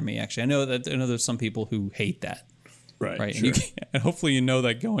doesn't bother me. Actually, I know there's some people who hate that. Right. Sure. And hopefully you know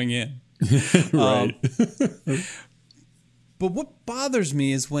that going in. Right. But what bothers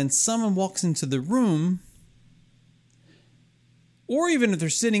me is when someone walks into the room, or even if they're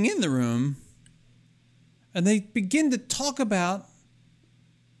sitting in the room, and they begin to talk about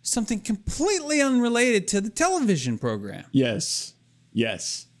something completely unrelated to the television program. Yes.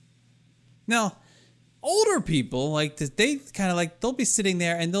 Now, older people, like, they kind of like, they'll be sitting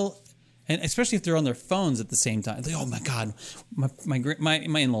there and especially if they're on their phones at the same time. They, oh my God,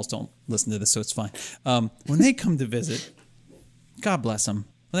 my in-laws don't listen to this, so it's fine. When they come to visit, God bless them.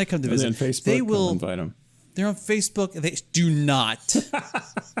 When they come to visit, Facebook, they will invite them. They're on Facebook. They do not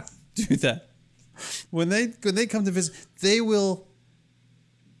do that. When they come to visit, they will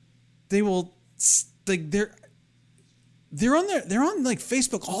like they're on like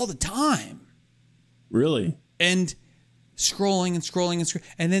Facebook all the time. Really? And scrolling,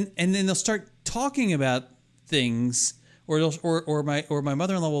 and then they'll start talking about things or my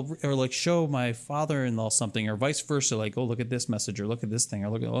mother-in-law will or like show my father-in-law something or vice versa, like, oh, look at this message or look at this thing or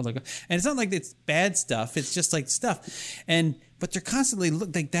look, and it's not like it's bad stuff, it's just like stuff, but they're constantly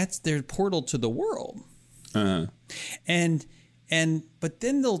like that's their portal to the world. And but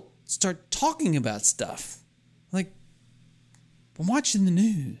then they'll start talking about stuff like, I'm watching the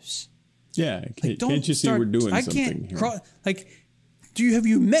news. Yeah, Like, can't you see we're doing something here? Like, have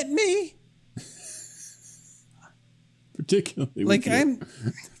you met me? Particularly Like, I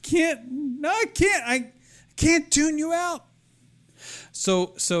can't tune you out.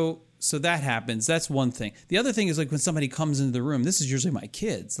 So that happens. That's one thing. The other thing is like when somebody comes into the room, this is usually my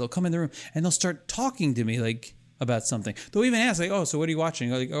kids. They'll come in the room and they'll start talking to me like about something. They'll even ask like, oh, so what are you watching?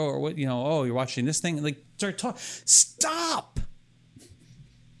 Like, oh, or what, oh, you're watching this thing. And like start talking. Stop.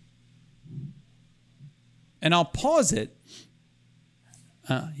 And I'll pause it.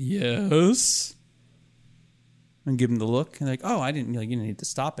 Yes. And give them the look. And like, oh, I didn't, you didn't need to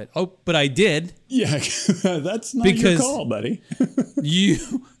stop it. Oh, but I did. Yeah, that's not your call, buddy.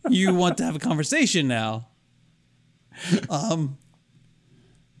 you want to have a conversation now.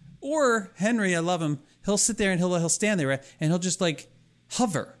 Or Henry, I love him. He'll sit there and he'll stand there and he'll just like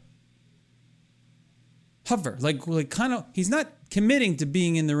hover. Like kind of, he's not committing to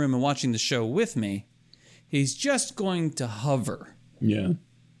being in the room and watching the show with me. He's just going to hover. Yeah.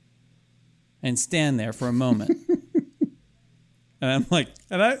 And stand there for a moment. And I'm like,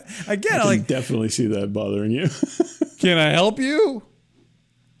 and I can definitely see that bothering you. Can I help you?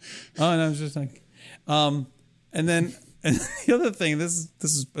 Oh, and I was just like, and then the other thing, this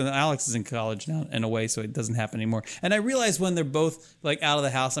is Alex is in college now in a way, so it doesn't happen anymore. And I realize when they're both like out of the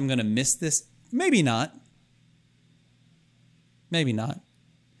house, I'm going to miss this. Maybe not.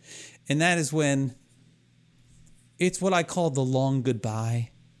 And that is when it's what I call the long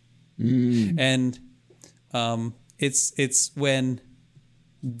goodbye. And it's when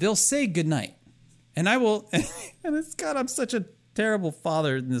they'll say goodnight, and I will, and it's God, I'm such a terrible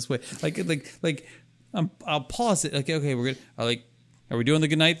father in this way. Like I'll pause it. Like, okay, we're good. Are we doing the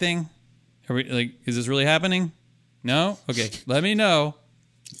goodnight thing? Are we like, is this really happening? No? Okay, let me know.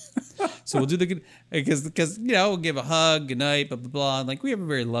 So we'll do the good, because we'll give a hug, good night, blah blah blah. And like we have a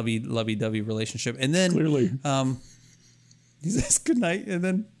very lovey-dovey relationship, and then clearly, he says good night,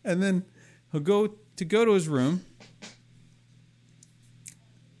 and then he'll go to his room,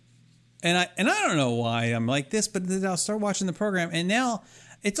 and I don't know why I'm like this, but then I'll start watching the program, and now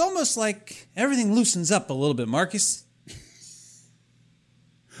it's almost like everything loosens up a little bit, Marcus.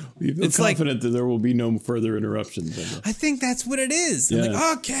 You feel confident that there will be no further interruptions. I think that's what it is. I'm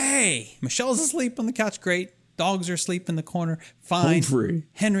like, okay, Michelle's asleep on the couch, great. Dogs are asleep in the corner, fine. Home free.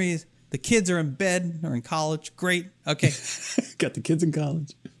 Henry is. The kids are in bed or in college. Great. Okay. Got the kids in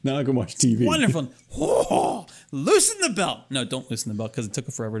college. Now I can watch TV. Wonderful. Oh, loosen the belt. No, don't loosen the belt because it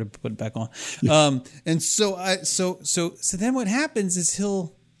took forever to put it back on. Yeah. And so then what happens is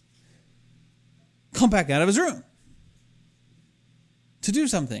he'll come back out of his room to do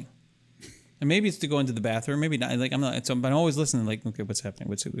something. And maybe it's to go into the bathroom. Maybe not. Like but I'm always listening. Like, okay, what's happening?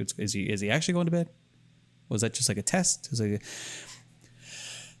 Is he actually going to bed? Was that just like a test?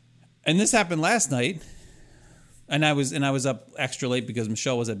 And this happened last night, and I was up extra late because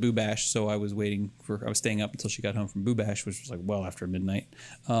Michelle was at Boo Bash, so I was staying up until she got home from Boo Bash, which was like well after midnight.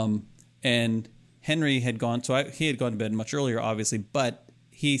 And Henry had gone, he had gone to bed much earlier, obviously, but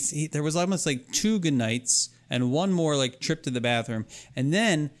there was almost like 2 good nights and one more like trip to the bathroom, and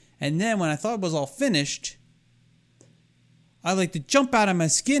then when I thought it was all finished, I like to jump out of my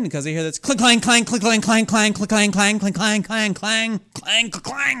skin because I hear this clink clang clang clink clang clang clang clink clang clang clink clang clang clang clang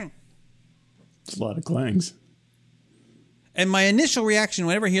clang. It's a lot of clangs. And my initial reaction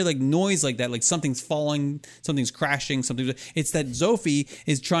whenever I hear like noise like that, like something's falling, something's crashing, it's that Sophie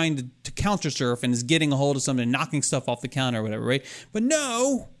is trying to counter surf and is getting a hold of something and knocking stuff off the counter or whatever, right? But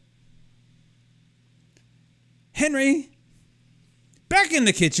no. Henry, back in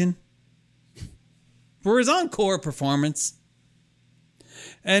the kitchen for his encore performance.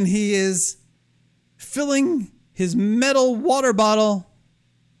 And he is filling his metal water bottle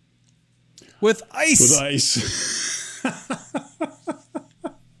with ice.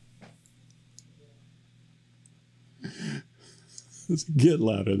 Let's get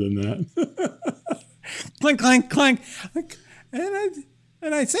louder than that. Clank, clank, clank.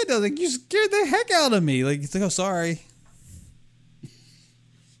 And I said, like, you scared the heck out of me. Like, he's like, oh, sorry.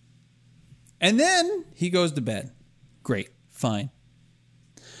 And then he goes to bed. Great. Fine.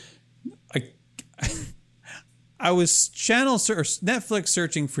 I was Netflix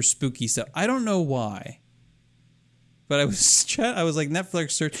searching for spooky stuff. I don't know why. but I was like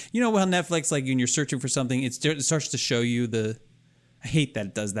Netflix search. You know how Netflix, like when you're searching for something, it starts to show you the. I hate that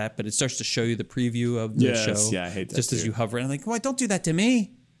it does that, but it starts to show you the preview of the show. Yeah, I hate that just too. as you hover. And I'm like, why don't do that to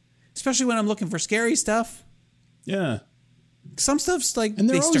me? Especially when I'm looking for scary stuff. Yeah. Some stuff's like, and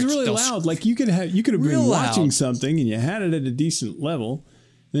they're always really loud. Like you could have been watching something and you had it at a decent level.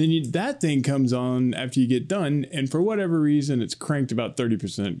 And then that thing comes on after you get done, and for whatever reason, it's cranked about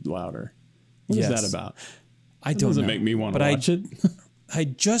 30% louder. What is that about? I don't know. Doesn't make me want to watch it. I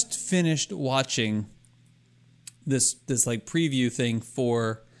just finished watching this like preview thing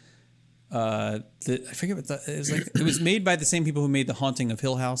for I forget what it was like. It was made by the same people who made The Haunting of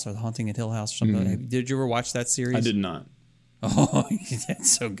Hill House or The Haunting at Hill House or something. Mm-hmm. Did you ever watch that series? I did not. Oh,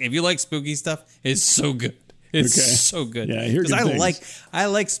 it's so good. If you like spooky stuff, it's so good. It's so good. Yeah, I hear good things. I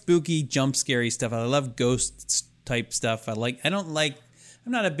like spooky, jump scary stuff. I love ghost type stuff. I'm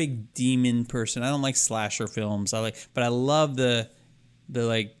not a big demon person. I don't like slasher films. But I love the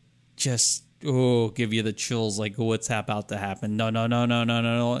like just give you the chills, like what's about to happen. No,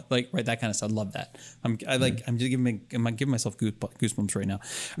 like right, that kind of stuff. I love that. I'm just giving myself goosebumps right now.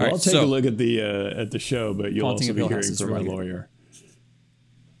 Well, I'll take a look at the show, but you'll also be hearing from our lawyer.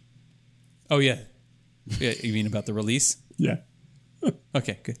 Oh yeah. Yeah, you mean about the release? Yeah.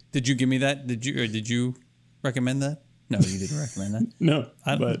 Okay, good. Did you give me that? Did you recommend that? No, you didn't recommend that. No,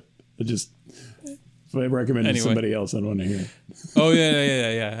 but if I recommend it to somebody else, I don't want to hear it. Oh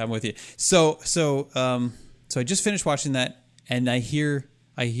yeah. I'm with you. So I just finished watching that, and I hear.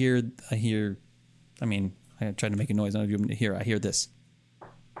 I mean, I'm trying to make a noise. I don't know if you hear. I hear this.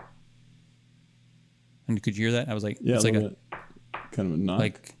 And could you hear that? I was like, yeah, it's like kind of a knock.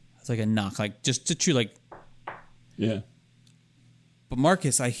 Like it's like a knock, like just to chew, like. Yeah. But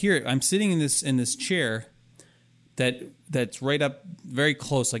Marcus, I hear it. I'm sitting in this chair that's right up very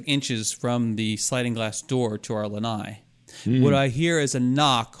close, like inches from the sliding glass door to our lanai. What I hear is a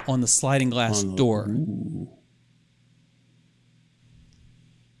knock on the sliding glass door. Ooh.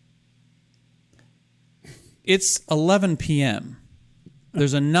 It's 11 p.m.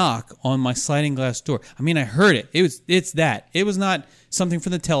 There's a knock on my sliding glass door. I mean, I heard it. It's that. It was not something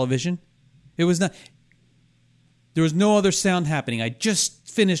from the television. It was not. There was no other sound happening. I just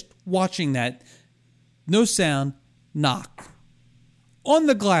finished watching that. No sound. Knock. On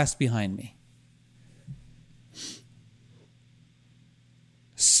the glass behind me.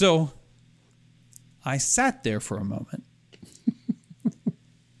 So I sat there for a moment.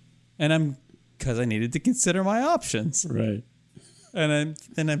 And because I needed to consider my options. Right. And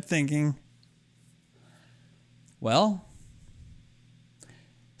I'm thinking, well,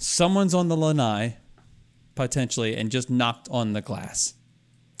 someone's on the lanai, potentially, and just knocked on the glass.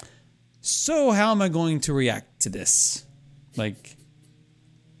 So how am I going to react to this? Like,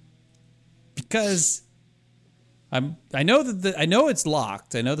 because I know I know it's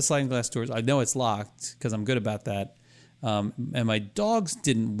locked. I know the sliding glass doors. I know it's locked because I'm good about that. And my dogs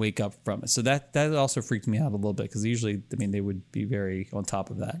didn't wake up from it, so that also freaked me out a little bit because usually, I mean, they would be very on top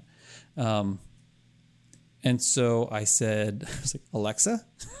of that. And so I said, I was like, Alexa,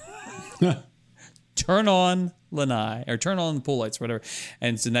 turn on lanai or turn on the pool lights, or whatever,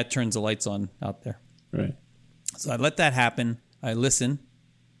 and so that turns the lights on out there. Right. So I let that happen. I listen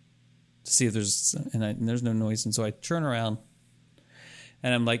to see if there's and there's no noise, and so I turn around,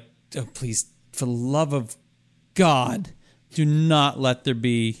 and I'm like, oh, please, for the love of God, do not let there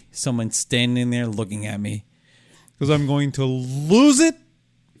be someone standing there looking at me, because I'm going to lose it.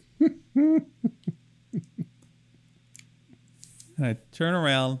 And I turn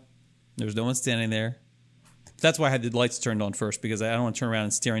around. There's no one standing there. That's why I had the lights turned on first, because I don't want to turn around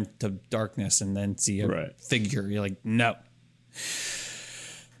and stare into darkness and then see a figure. You're like, no.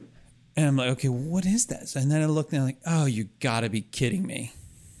 And I'm like, okay, what is that? And then I looked and I'm like, oh, you got to be kidding me.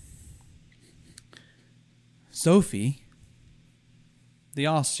 Sophie, the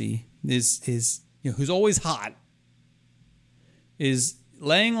Aussie, is who's always hot, is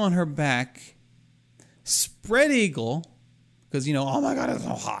laying on her back, spread eagle, because oh my God, it's so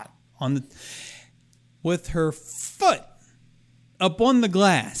hot, with her foot up on the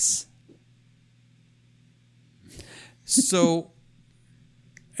glass. So,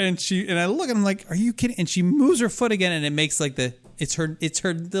 and I look and I'm like, are you kidding? And she moves her foot again, and it makes like it's her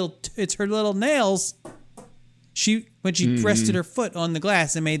little nails. When she rested her foot on the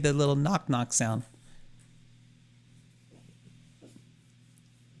glass, it made the little knock knock sound.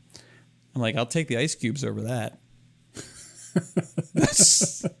 I'm like, I'll take the ice cubes over that.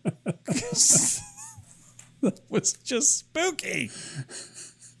 That was just spooky.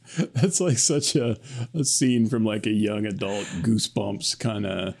 That's like such a scene from like a young adult Goosebumps kind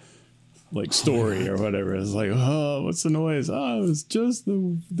of like story or whatever. It's like, oh, what's the noise? Oh, it's just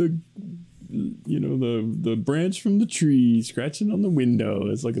the branch from the tree scratching on the window.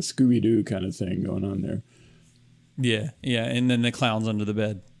 It's like a Scooby-Doo kind of thing going on there. Yeah, yeah, and then the clown's under the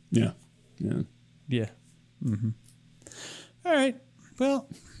bed. Yeah. Yeah. Mm-hmm. All right. Well,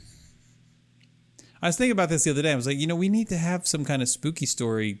 I was thinking about this the other day. I was like, we need to have some kind of spooky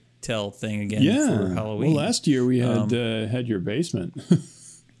story tell thing again for Halloween. Well, last year we had your basement.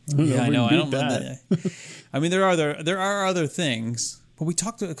 I know. I don't know that. I mean, there are other things, but we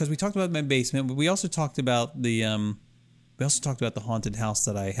talked about my basement, but we also talked about the haunted house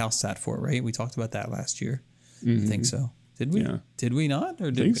that I house sat for, right? We talked about that last year. I think so. Did we? Yeah. Did we not?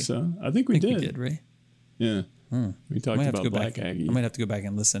 Or did I think so. I think we did. We did, right? Yeah. We talked about Black Aggie. I might have to go back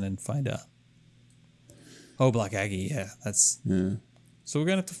and listen and find out. Oh, Black Aggie. Yeah, that's. Yeah. So we're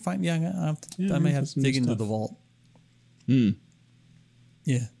gonna have to find. Yeah, I may have to dig into the vault. Yeah.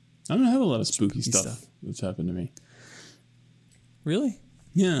 I don't have a lot of spooky stuff that's happened to me. Really?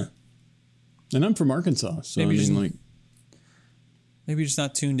 Yeah. And I'm from Arkansas, so maybe maybe you're just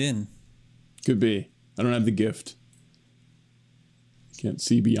not tuned in. Could be. I don't have the gift. Can't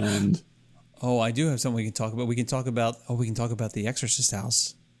see beyond. Oh, I do have something we can talk about. We can talk about the Exorcist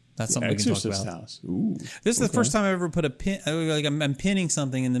house. That's something we can talk about. Exorcist house. Ooh. This is the first time I've ever put a pin. Like I'm pinning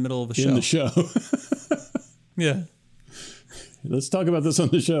something in the middle of a show. In the show. Yeah. Let's talk about this on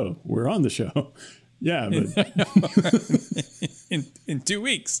the show. We're on the show. Yeah, but in 2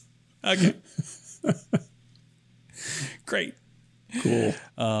 weeks. Okay. Great. Cool.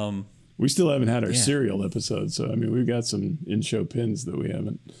 We still haven't had our serial episode, so I mean, we've got some in-show pins that we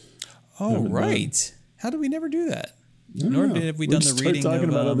haven't. Oh, right. Done. How did we never do that? Nor have we done the reading. Talking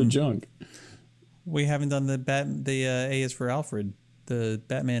about other junk. We haven't done the A is for Alfred, the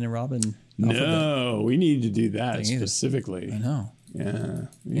Batman and Robin. No, we need to do that specifically. I know. Yeah,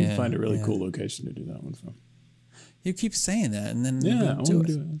 we need to find a really cool location to do that one from. You keep saying that, and then I want to do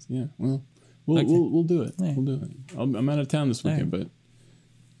it. Yeah, well, we'll do it. Yeah. We'll do it. I'm out of town this weekend, but.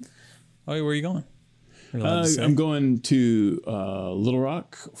 Oh, where are you going? I'm going to Little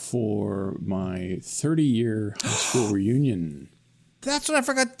Rock for my 30-year high school reunion. That's what I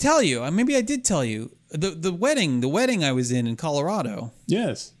forgot to tell you. Maybe I did tell you the wedding I was in Colorado.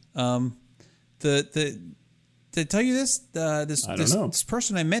 Yes. Did I tell you this? This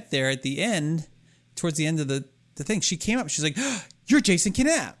person I met there at the end, towards the end of the thing, she came up. She's like, "You're Jason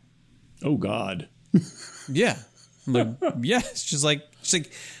Knapp." Oh God. Yeah. I'm like, yeah. She's like.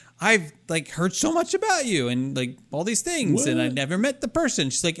 I've heard so much about you and all these things, and I never met the person.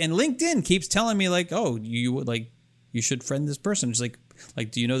 She's like, and LinkedIn keeps telling me oh, you should friend this person. She's like,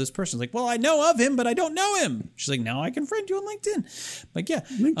 do you know this person? She's like, well, I know of him, but I don't know him. She's like, now I can friend you on LinkedIn. I'm like, yeah.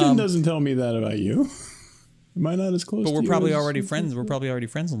 LinkedIn doesn't tell me that about you. Am I not as close? But we're probably already friends. We're probably already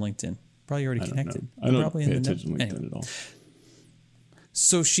friends on LinkedIn. Probably already connected. I don't pay attention to LinkedIn at all.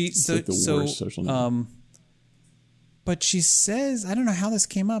 So it's the worst social network. But she says, I don't know how this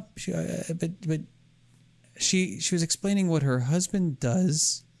came up, but she was explaining what her husband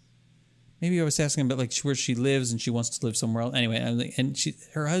does. Maybe I was asking about where she lives and she wants to live somewhere else. Anyway, and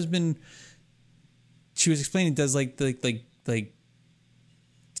her husband, she was explaining, does the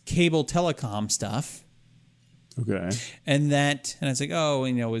cable telecom stuff. Okay. And I was like, oh,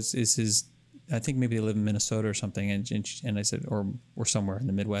 is his? I think maybe they live in Minnesota or something. And I said, or somewhere in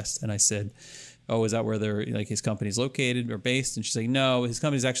the Midwest. And I said, oh, is that where his company's located or based? And she's like, no, his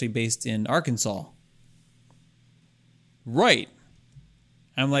company's actually based in Arkansas. Right.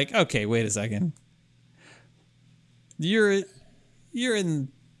 I'm like, okay, wait a second. You're in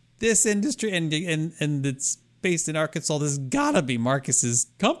this industry and it's based in Arkansas. This has gotta be Marcus's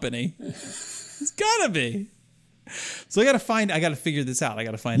company. It's gotta be. So I gotta figure this out. I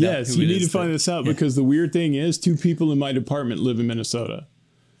gotta find out. Yes, you need to find this out because the weird thing is 2 people in my department live in Minnesota.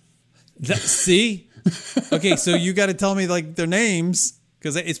 See? Okay, so you got to tell me their names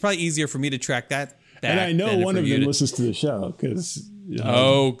because it's probably easier for me to track that. And I know one of them listens to the show because.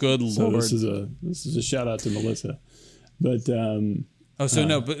 Oh, good Lord! This is a shout out to Melissa, but.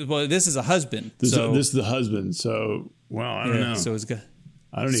 But this is a husband. This is the husband. So I don't know. So it's good.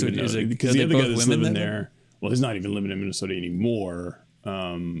 I don't even know because the other guy that's living there. Well, he's not even living in Minnesota anymore,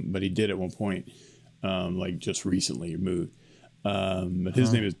 but he did at one point, just recently moved. But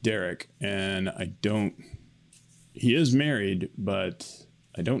his name is Derek, and he is married, but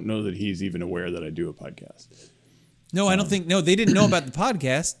I don't know that he's even aware that I do a podcast. No, I don't think, they didn't know about the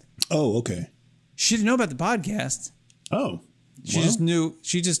podcast. Oh, okay. She didn't know about the podcast. Oh. She just knew.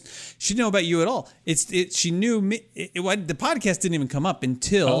 She didn't know about you at all. She knew me. The podcast didn't even come up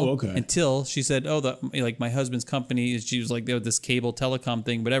until she said, "Oh, like my husband's company." She was like, "They're this cable telecom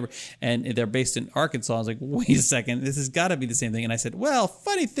thing, whatever," and they're based in Arkansas. I was like, "Wait a second, this has got to be the same thing." And I said, "Well,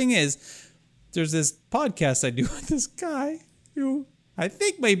 funny thing is, there's this podcast I do with this guy who I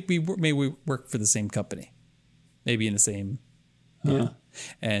think maybe we work for the same company, maybe in the same." Yeah.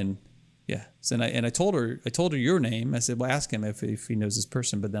 And yeah, so I told her your name. I said, well, ask him if he knows this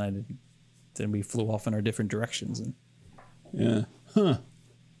person, but then I didn't. Then we flew off in our different directions. And yeah,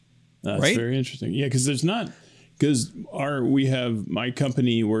 that's right? very interesting. Yeah, because my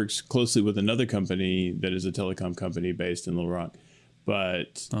company works closely with another company that is a telecom company based in Little Rock,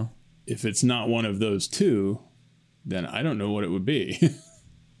 but if it's not one of those two, then I don't know what it would be.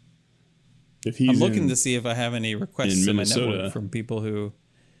 If he's I'm looking to see if I have any requests in my network from people who.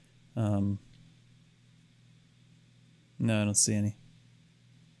 No, I don't see any.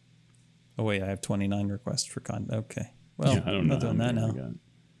 Oh wait, I have 29 requests for content. Okay, well, yeah, I don't know. I'm not doing that now.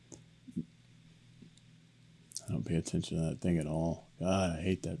 I don't pay attention to that thing at all. God, I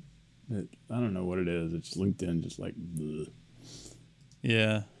hate that. I don't know what it is. It's LinkedIn, just like. Bleh.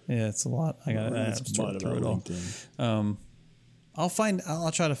 Yeah, it's a lot. I have to sort through it all. I'll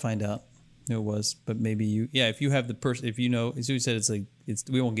try to find out who it was, but maybe you. Yeah, if you have the person, if you know, as you said,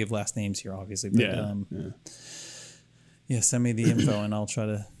 we won't give last names here, obviously. But, send me the info and I'll try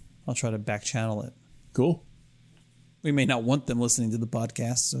to back channel it. Cool. We may not want them listening to the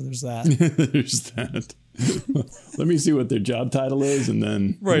podcast, so there's that. There's that. Let me see what their job title is, and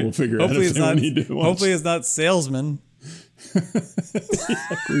then we'll figure out if they need to watch. Hopefully, it's not salesman.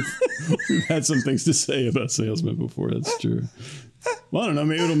 We've had some things to say about salesmen before. That's true. Well, I don't know.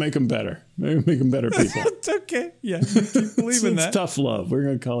 Maybe it'll make them better. Maybe it'll make them better people. It's okay. Yeah, keep believing that. It's tough love. We're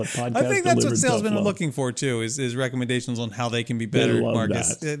going to call it podcast. I think that's what salesmen are looking for too. Is recommendations on how they can be better. They love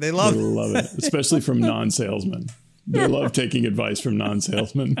Marcus. that. They love it, especially from non-salesmen. They love taking advice from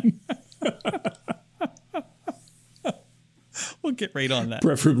non-salesmen. We'll get right on that.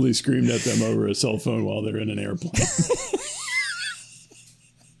 Preferably screamed at them over a cell phone while they're in an airplane.